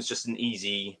think it was just an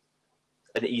easy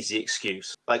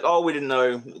excuse. Like, oh, we didn't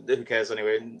know. Who cares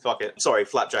anyway? Fuck it. Sorry,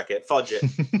 flat jacket. Fudge it.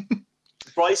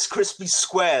 Rice Krispie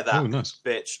Square, that nice.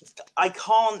 bitch. I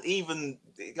can't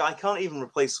even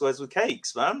replace squares with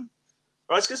cakes, man.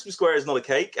 Rice Krispie Square is not a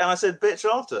cake, and I said bitch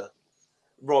after.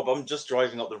 Rob, I'm just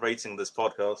driving up the rating of this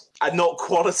podcast, and not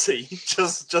quality,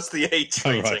 just the age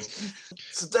rating. Right.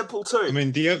 So Deadpool 2. I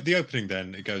mean, the opening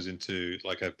then it goes into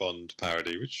like a Bond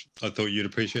parody, which I thought you'd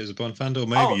appreciate as a Bond fan, or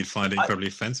maybe you'd find it incredibly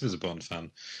offensive as a Bond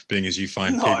fan, being as you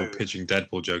find people pitching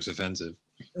Deadpool jokes offensive.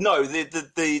 No,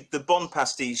 the Bond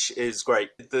pastiche is great.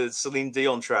 The Celine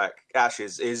Dion track,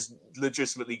 Ashes, is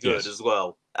legitimately good as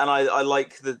well. And I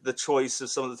like the choice of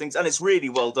some of the things. And it's really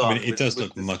well done. I mean, it does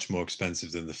look much more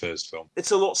expensive than the first film. It's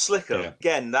a lot slicker. Yeah.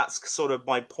 Again, that's sort of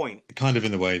my point. Kind of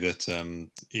in the way that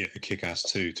Kick-Ass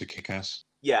 2 to Kick-Ass.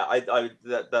 Yeah,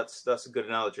 that's a good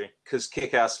analogy. Because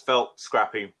Kick-Ass felt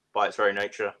scrappy by its very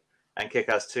nature. And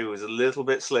Kick-Ass 2 was a little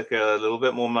bit slicker, a little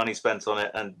bit more money spent on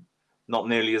it, and not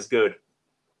nearly as good.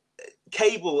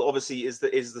 Cable obviously is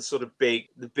the sort of big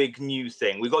new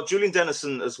thing. We've got Julian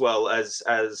Dennison as well as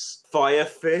Fire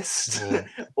Fist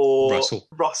or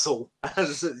Russell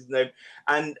as his name.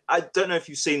 And I don't know if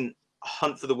you've seen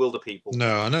Hunt for the Wilder People.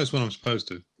 No, I know it's one I'm supposed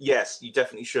to. Yes, you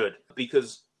definitely should,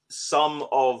 because some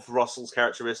of Russell's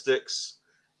characteristics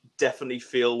definitely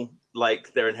feel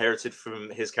like they're inherited from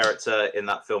his character in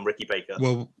that film, Ricky Baker.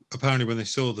 Well, apparently when they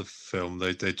saw the film,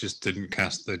 they just didn't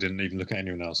cast. They didn't even look at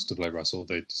anyone else to play Russell.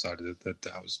 They decided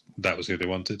that was who they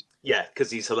wanted. Yeah, because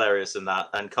he's hilarious in that,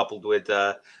 and coupled with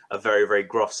a very, very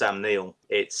gruff Sam Neill,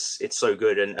 it's so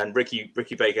good. And Ricky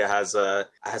Baker has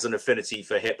an affinity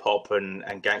for hip hop and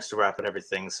gangster rap and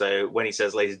everything. So when he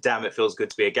says, "Ladies, damn, it feels good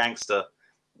to be a gangster,"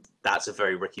 that's a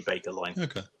very Ricky Baker line.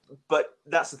 Okay. But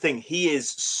that's the thing; he is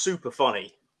super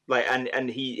funny. Like, and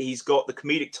he's got the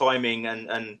comedic timing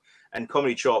and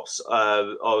comedy chops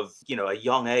of a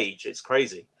young age. It's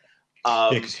crazy.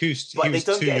 Because he was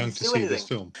too young to see this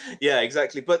film. Yeah,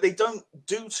 exactly. But they don't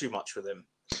do too much with him.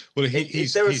 Well,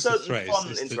 there are certain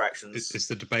fun interactions. It's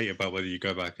the debate about whether you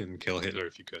go back and kill Hitler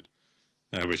if you could,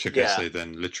 which I guess they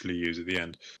then literally use at the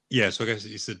end. Yeah, so I guess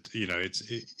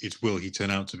it's will he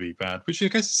turn out to be bad, which I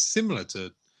guess is similar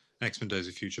to X-Men: Days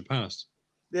of Future Past.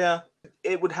 Yeah,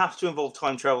 it would have to involve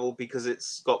time travel because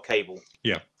it's got Cable.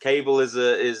 Yeah, Cable is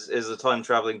a time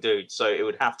traveling dude, so it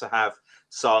would have to have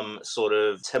some sort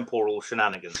of temporal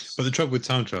shenanigans. But the trouble with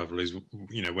time travel is,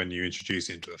 when you introduce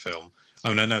it into a film. I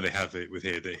mean, I know they have it with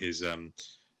here that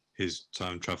his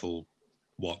time travel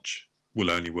watch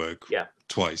will only work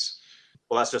twice.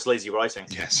 Well, that's just lazy writing.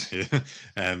 Yes,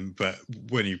 yeah. But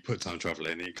when you put time travel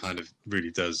in, it kind of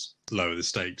really does lower the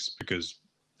stakes because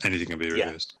anything can be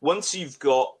reversed. Once you've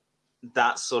got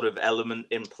that sort of element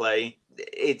in play,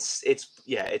 it's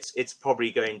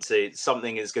probably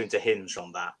something is going to hinge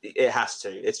on that. It has to.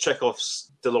 It's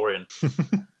Chekhov's DeLorean.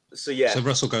 So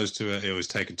Russell goes he was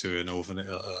taken to an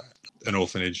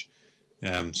orphanage.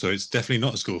 So it's definitely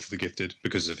not a school for the gifted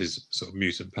because of his sort of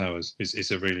mutant powers.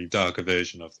 It's a really darker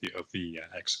version of the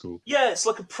X school. Yeah, it's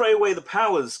like a Pray Away the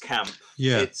Powers camp.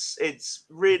 Yeah, it's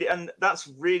really, and that's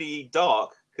really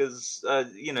dark because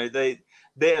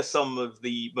they are some of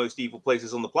the most evil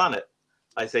places on the planet.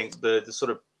 I think the sort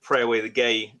of Pray Away the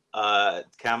Gay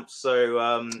camps.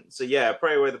 So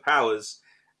Pray Away the Powers,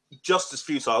 just as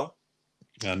futile.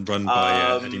 And run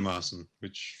by Eddie Marsan,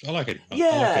 which I like Eddie.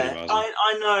 Yeah,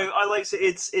 I know. I like it.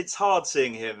 It's hard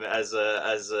seeing him as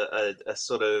a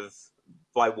sort of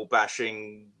Bible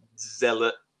bashing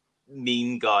zealot,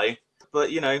 mean guy. But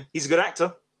he's a good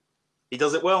actor. He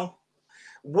does it well.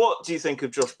 What do you think of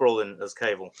Josh Brolin as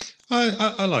Cable?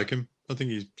 I like him. I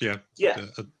think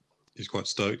he's quite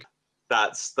stoic.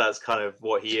 That's kind of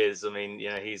what he is. I mean,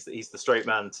 he's the straight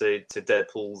man to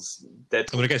Deadpool's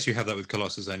Deadpool. I mean, I guess you have that with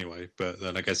Colossus anyway, but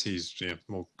then I guess he's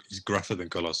gruffer than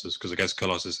Colossus because I guess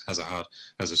Colossus has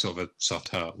a sort of a soft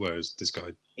heart, whereas this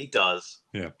guy he does.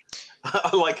 Yeah.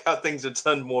 I like how things have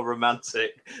turned more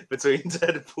romantic between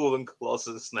Deadpool and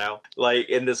Colossus now. Like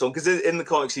in this one, because in the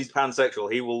comics he's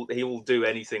pansexual. He will do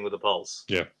anything with a pulse.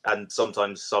 Yeah, and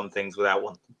sometimes some things without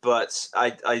one. But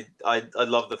I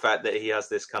love the fact that he has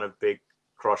this kind of big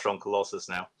crush on Colossus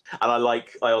now, and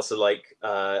I also like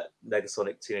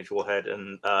Negasonic Teenage Warhead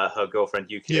and her girlfriend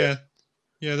Yukio.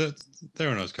 Yeah, they're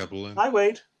a nice couple. Hi,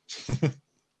 Wade.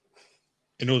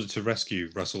 In order to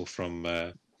rescue Russell from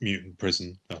mutant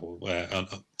prison,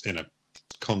 in a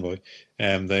convoy,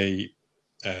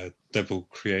 Deadpool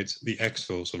creates the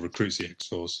X-Force, or recruits the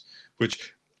X-Force,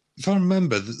 which, if I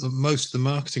remember, most of the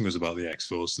marketing was about the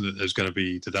X-Force, and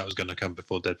that that was going to come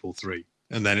before Deadpool 3.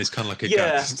 And then it's kind of like a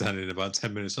gag stand in about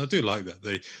 10 minutes. And I do like that.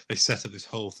 They set up this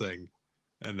whole thing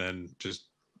and then just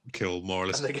kill more or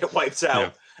less. And they get wiped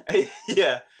out.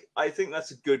 Yeah. I think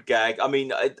that's a good gag. I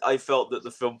mean, I felt that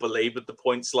the film belabored the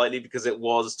point slightly because it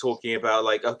was talking about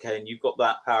like, okay, and you've got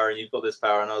that power and you've got this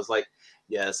power, and I was like,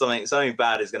 yeah, something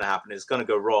bad is going to happen. It's going to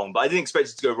go wrong. But I didn't expect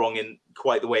it to go wrong in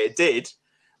quite the way it did.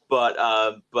 But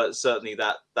certainly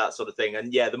that sort of thing.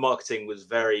 And yeah, the marketing was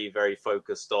very, very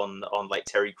focused on like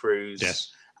Terry Crews, yes,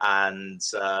 and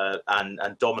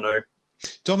Domino.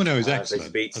 Domino is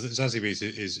excellent. Zazie Beetz. I think Zazie Beetz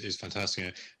is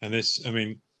fantastic. And this, I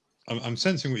mean, I'm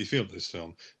sensing what you feel about this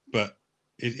film, but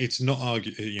it's not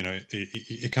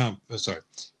it can't. Sorry,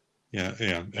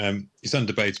 it's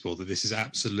undebatable that this is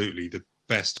absolutely the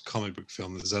best comic book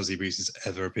film that Zazie Beetz has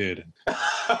ever appeared in.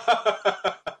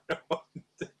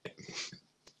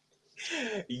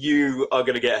 You are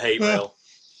going to get hate mail.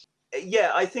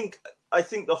 Yeah, I think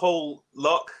the whole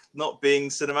luck not being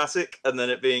cinematic and then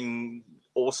it being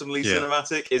awesomely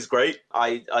cinematic is great.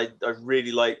 I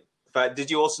really like the fact.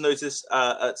 Did you also notice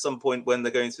at some point when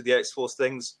they're going through the X-Force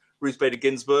things, Ruth Bader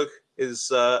Ginsburg is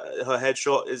her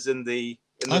headshot is in the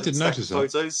I didn't notice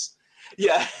photos.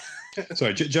 Yeah.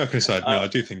 Sorry, joking aside, no, I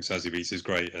do think Zazie Beetz is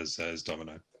great as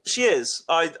Domino. She is.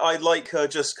 I like her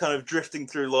just kind of drifting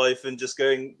through life and just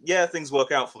going, yeah, things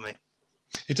work out for me.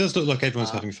 It does look like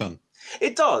everyone's having fun.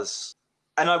 It does.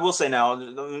 And I will say now,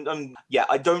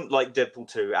 I don't like Deadpool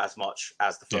 2 as much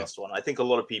as the first one. I think a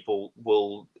lot of people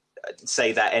will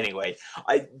say that anyway.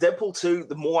 Deadpool 2,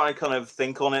 the more I kind of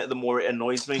think on it, the more it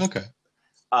annoys me. Okay.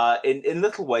 In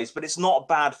little ways, but it's not a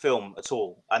bad film at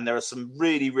all. And there are some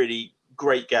really, really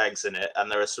great gags in it,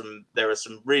 and there are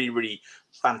some really, really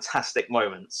fantastic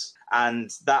moments.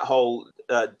 And that whole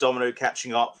Domino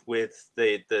catching up with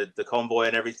the convoy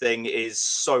and everything is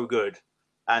so good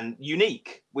and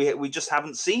unique. We just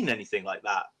haven't seen anything like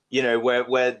that,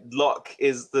 where luck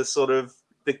is the sort of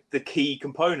the key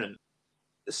component.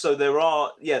 So there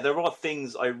are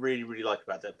things I really, really like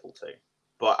about Deadpool 2,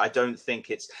 but I don't think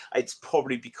it's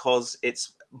probably because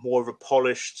it's more of a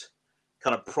polished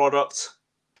kind of product.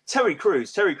 Terry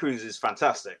Crews is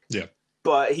fantastic. Yeah.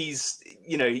 But he's,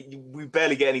 we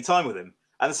barely get any time with him.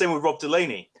 And the same with Rob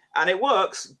Delaney. And it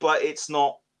works, but it's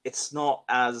not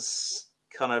as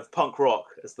kind of punk rock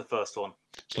as the first one.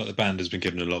 It's like the band has been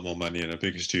given a lot more money in a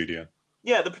bigger studio.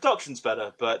 Yeah, the production's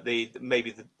better, but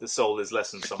maybe the soul is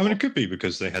lessened somewhat. I mean, it could be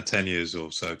because they had 10 years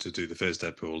or so to do the first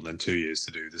Deadpool and then 2 years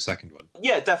to do the second one.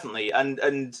 Yeah, definitely.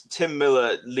 And Tim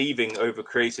Miller leaving over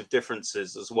creative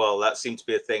differences as well. That seemed to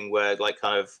be a thing where, like,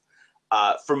 kind of,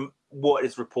 from what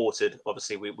is reported,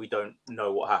 obviously we don't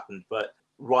know what happened, but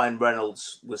Ryan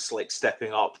Reynolds was like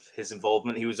stepping up his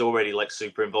involvement. He was already like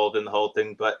super involved in the whole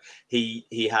thing, but he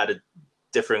had a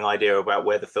differing idea about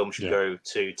where the film should go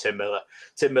to Tim Miller.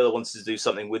 Tim Miller wanted to do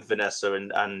something with Vanessa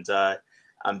and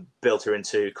built her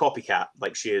into copycat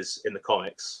like she is in the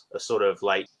comics, a sort of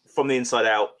like from the inside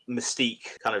out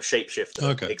Mystique kind of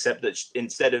shapeshifter, except that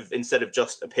instead of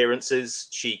just appearances,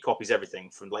 she copies everything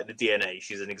from like the DNA.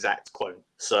 She's an exact clone.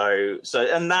 So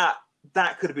and that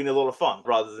could have been a lot of fun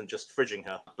rather than just fridging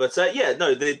her. But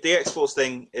the X-Force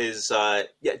thing is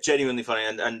genuinely funny,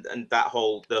 and the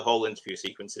whole interview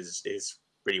sequence is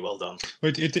really well done.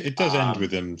 Well, it does end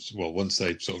with them. Well, once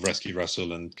they sort of rescue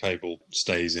Russell and Cable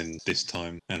stays in this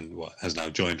time and has now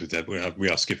joined with Deadpool. We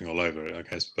are skipping all over it, I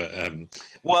guess. But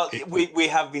we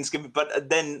have been skipping, but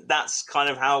then that's kind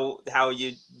of how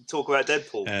you talk about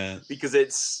Deadpool because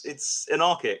it's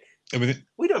anarchic. I mean,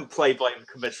 we don't play by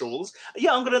conventional rules.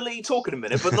 Yeah, I'm going to let you talk in a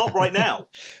minute, but not right now.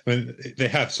 I mean, they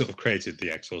have sort of created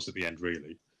the X-Force at the end,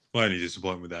 really. My only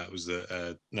disappointment with that was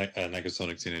that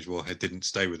Negasonic Teenage Warhead didn't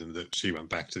stay with them; that she went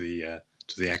back to the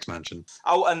X Mansion.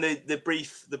 Oh, and the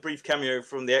brief cameo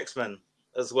from the X-Men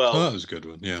as well. Oh, that was a good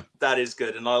one. Yeah, that is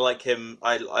good, and I like him.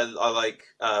 I like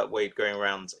Wade going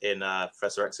around in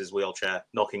Professor X's wheelchair,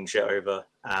 knocking shit over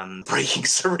and breaking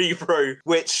Cerebro,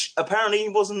 which apparently he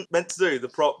wasn't meant to do. The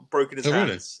prop broke in his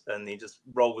hands, and he just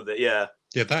rolled with it. Yeah.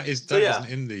 Yeah, that isn't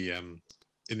in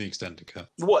the extended cut.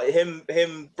 What,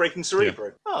 him breaking Cerebro?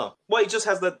 Yeah. Oh, well, he just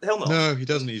has the helmet on. No, he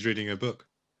doesn't. He's reading a book.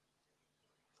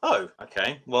 Oh,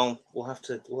 okay. Well, we'll have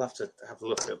to have a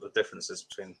look at the differences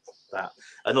between that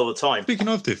another time. Speaking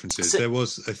of differences, there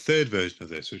was a third version of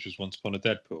this, which was Once Upon a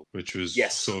Deadpool, which was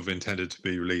sort of intended to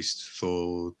be released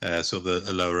for sort of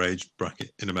a lower age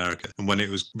bracket in America. And when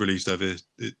it was released over here,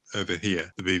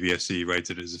 the BBFC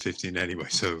rated it as a 15 anyway,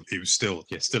 so it was still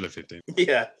a 15.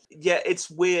 Yeah, it's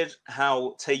weird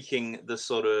how taking the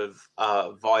sort of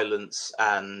violence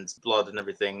and blood and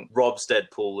everything robs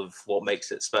Deadpool of what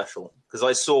makes it special. Because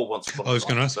I saw Once Upon a Deadpool. I was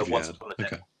going to ask you.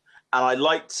 Okay. And I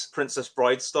liked Princess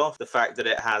Bride stuff, the fact that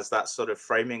it has that sort of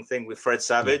framing thing with Fred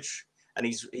Savage, and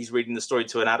he's reading the story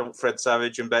to an adult Fred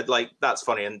Savage in bed. Like, that's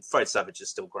funny, and Fred Savage is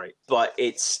still great. But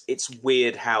it's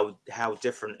weird how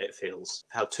different it feels,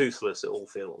 how toothless it all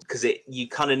feels. Because you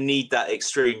kind of need that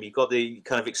extreme. You've got the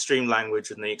kind of extreme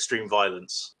language and the extreme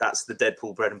violence. That's the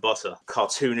Deadpool bread and butter.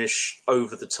 Cartoonish,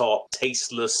 over-the-top,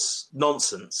 tasteless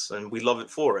nonsense, and we love it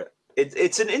for it.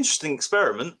 It's an interesting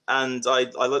experiment, and I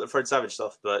like the Fred Savage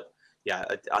stuff, but yeah,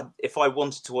 if I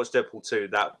wanted to watch Deadpool 2,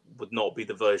 that would not be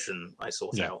the version I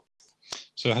sought out.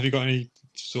 So have you got any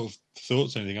sort of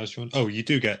thoughts, anything else you want? Oh, you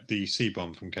do get the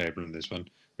C-bomb from Cable in this one,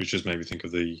 which just made me think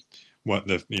of the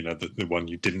one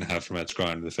you didn't have from Ed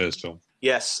Skrein in the first film.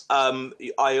 Yes.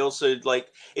 I also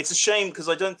it's a shame because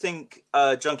I don't think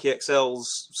Junkie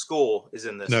XL's score is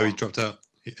in this one. He dropped out.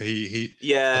 I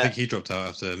think he dropped out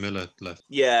after Miller left.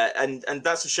 Yeah, and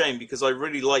that's a shame because I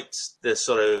really liked the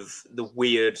sort of the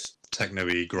weird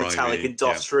techno-y, grimy, metallic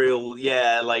industrial.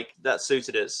 Yeah, like that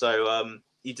suited it. So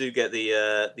you do get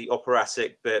the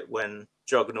operatic bit when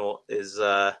Juggernaut is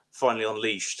finally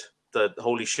unleashed. The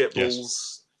holy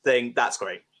shitballs thing. That's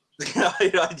great.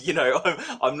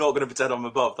 I'm not going to pretend I'm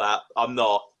above that. I'm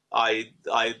not. I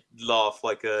laugh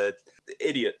like a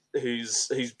idiot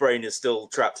whose brain is still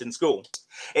trapped in school.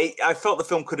 I felt the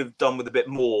film could have done with a bit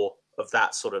more of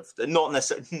that sort of, not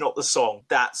necessarily, not the song,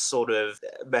 that sort of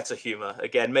meta humor.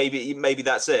 Again, maybe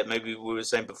that's it. Maybe we were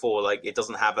saying before, like it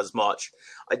doesn't have as much.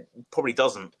 It probably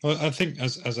doesn't. Well, I think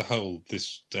as a whole,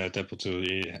 this Deadpool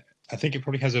 2, I think it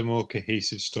probably has a more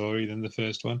cohesive story than the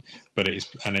first one, but it's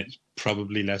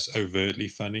probably less overtly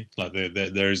funny. Like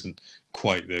there isn't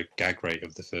quite the gag rate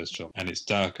of the first film, and it's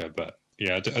darker. But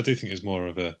yeah, I do think it's more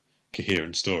of a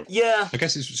coherent story. Yeah, I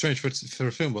guess it's strange for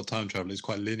a film about time travel. It's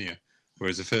quite linear,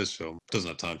 whereas the first film doesn't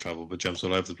have time travel but jumps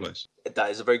all over the place. That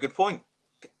is a very good point.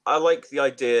 I like the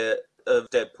idea of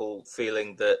Deadpool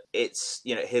feeling that it's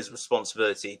his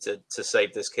responsibility to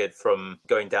save this kid from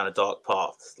going down a dark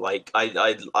path. Like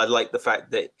I like the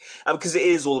fact that because it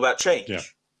is all about change. Yeah.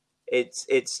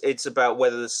 It's about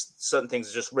whether certain things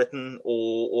are just written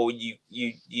or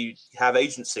you have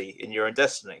agency in your own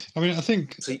destiny. I mean, I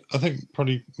think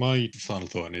probably my final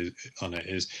thought on it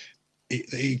is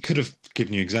it could have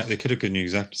given you exactly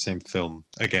the same film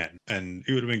again, and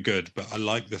it would have been good. But I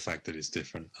like the fact that it's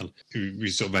different. We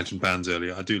sort of mentioned bands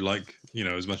earlier. I do like,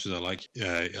 as much as I like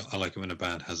it when a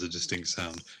band has a distinct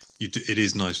sound. It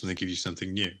is nice when they give you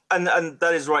something new. And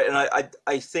that is right. And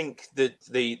I think that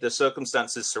the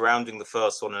circumstances surrounding the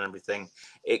first one and everything,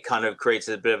 it kind of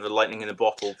created a bit of a lightning in a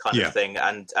bottle kind of thing.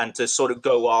 And to sort of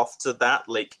go after that,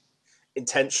 like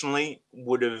intentionally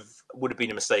would have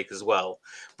been a mistake as well.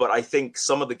 But I think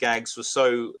some of the gags were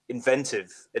so inventive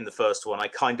in the first one. I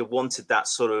kind of wanted that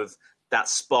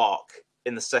spark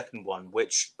in the second one,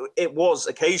 which it was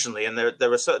occasionally. And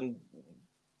there are certain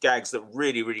gags that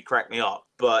really, really cracked me up,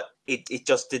 but it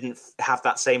just didn't have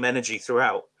that same energy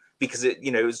throughout because it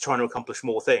was trying to accomplish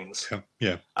more things.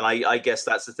 Yeah. And I guess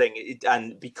that's the thing.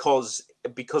 And because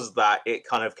of that, it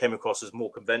kind of came across as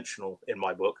more conventional in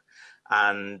my book,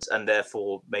 and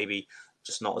therefore maybe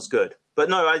just not as good. But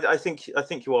no, I think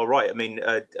you are right. I mean,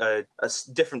 a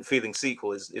different feeling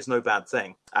sequel is no bad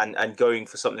thing, and going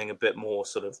for something a bit more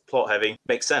sort of plot heavy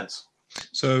makes sense.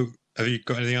 So, have you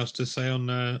got anything else to say on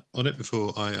it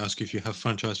before I ask you if you have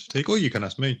franchise fatigue, or you can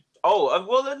ask me? Oh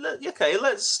well, okay.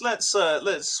 Let's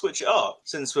switch it up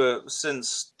since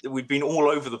we've been all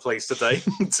over the place today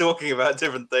talking about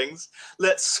different things.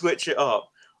 Let's switch it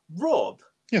up. Rob.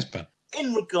 Yes, Ben.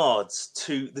 In regards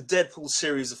to the Deadpool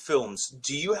series of films,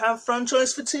 do you have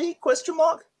franchise fatigue? ?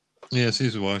 Yes,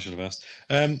 here's what I should have asked.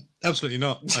 Absolutely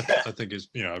not. I think it's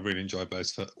I really enjoy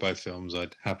both films.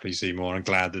 I'd happily see more. I'm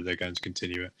glad that they're going to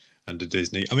continue it under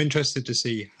Disney. I'm interested to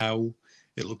see how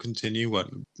it'll continue,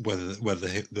 whether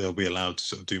they'll be allowed to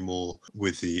sort of do more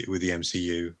with the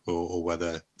MCU, or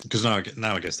whether, because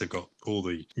now I guess they've got all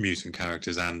the mutant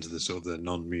characters and the sort of the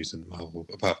non-mutant, well,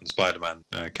 apart from Spider-Man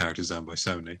characters done by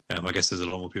Sony. I guess there's a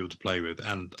lot more people to play with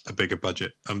and a bigger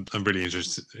budget. I'm really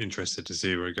interested to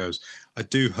see where it goes. I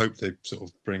do hope they sort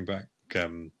of bring back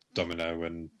Domino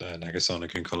and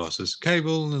Negasonic and Colossus.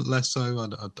 Cable, less so.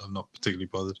 I'm not particularly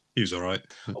bothered. He was all right.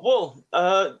 Well,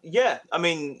 yeah. I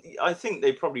mean, I think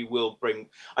they probably will bring.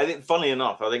 I think, funnily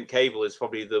enough, I think Cable is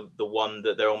probably the one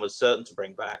that they're almost certain to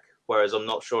bring back. Whereas I'm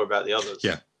not sure about the others.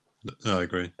 Yeah, no, I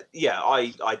agree. Yeah,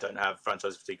 I don't have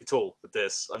franchise fatigue at all with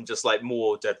this. I'm just like,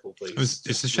 more Deadpool, please.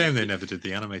 It's a shame they never did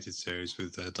the animated series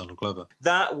with Donald Glover.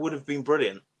 That would have been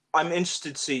brilliant. I'm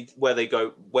interested to see where they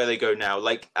go now.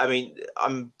 Like, I mean,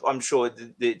 I'm sure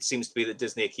it seems to be that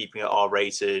Disney are keeping it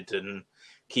R-rated and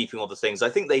keeping all the things. I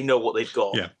think they know what they've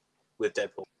got with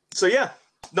Deadpool. So yeah,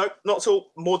 no, not at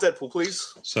all. More Deadpool,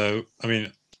 please. So, I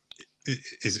mean,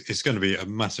 it's going to be a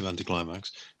massive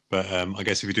anticlimax. But I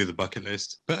guess if you do the bucket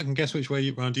list, but I can guess which way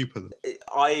round you put them.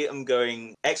 I am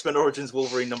going X-Men Origins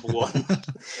Wolverine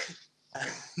 #1.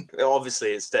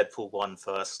 Obviously, it's Deadpool 1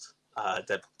 first.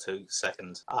 Deadpool 2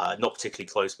 second. Not particularly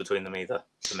close between them either,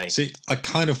 for me. See, I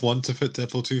kind of want to put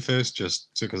Deadpool 2 first, just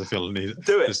because I feel I need it.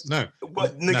 Do it. Just negate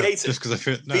it. Just because I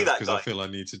feel I feel I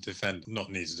need to defend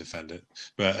it.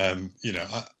 But you know,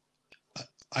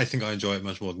 I think I enjoy it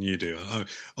much more than you do.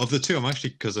 Of the two, I'm actually,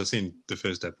 because I've seen the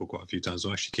first Deadpool quite a few times,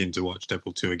 I'm actually keen to watch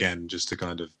Deadpool 2 again, just to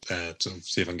kind of sort of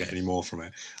see if I can get any more from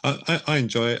it. I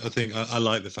enjoy it. I think I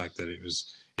like the fact that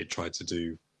it tried to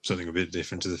do something a bit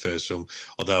different to the first film.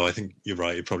 Although I think you're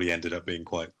right, it probably ended up being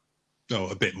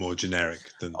a bit more generic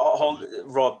than.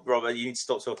 Rob, you need to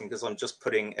stop talking, because I'm just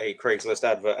putting a Craigslist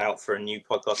advert out for a new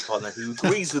podcast partner who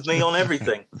agrees with me on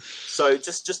everything. So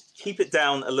just keep it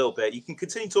down a little bit. You can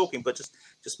continue talking, but just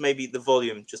maybe the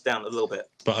volume just down a little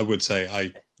bit. But I would say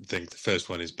I think the first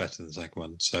one is better than the second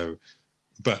one. So,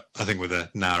 but I think with a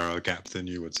narrower gap than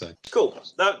you would say. Cool.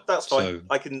 That's fine. So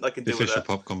I can deal with that. The official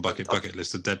Popcorn bucket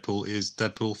list of Deadpool is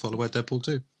Deadpool followed by Deadpool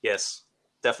 2. Yes.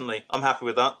 Definitely. I'm happy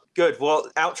with that. Good. Well,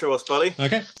 outro us, buddy.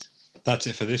 Okay. That's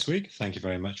it for this week. Thank you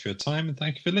very much for your time, and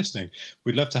thank you for listening.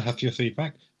 We'd love to have your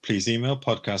feedback. Please email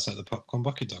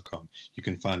podcast@thepopcornbucket.com. You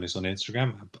can find us on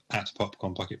Instagram at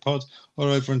popcornbucketpod, or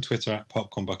over on Twitter at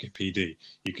popcornbucketpd.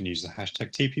 You can use the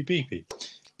hashtag TPBP.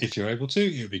 If you're able to,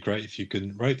 it would be great if you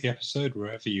could rate the episode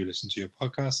wherever you listen to your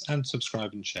podcast, and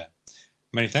subscribe and share.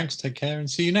 Many thanks, take care, and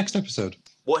see you next episode.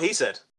 What he said.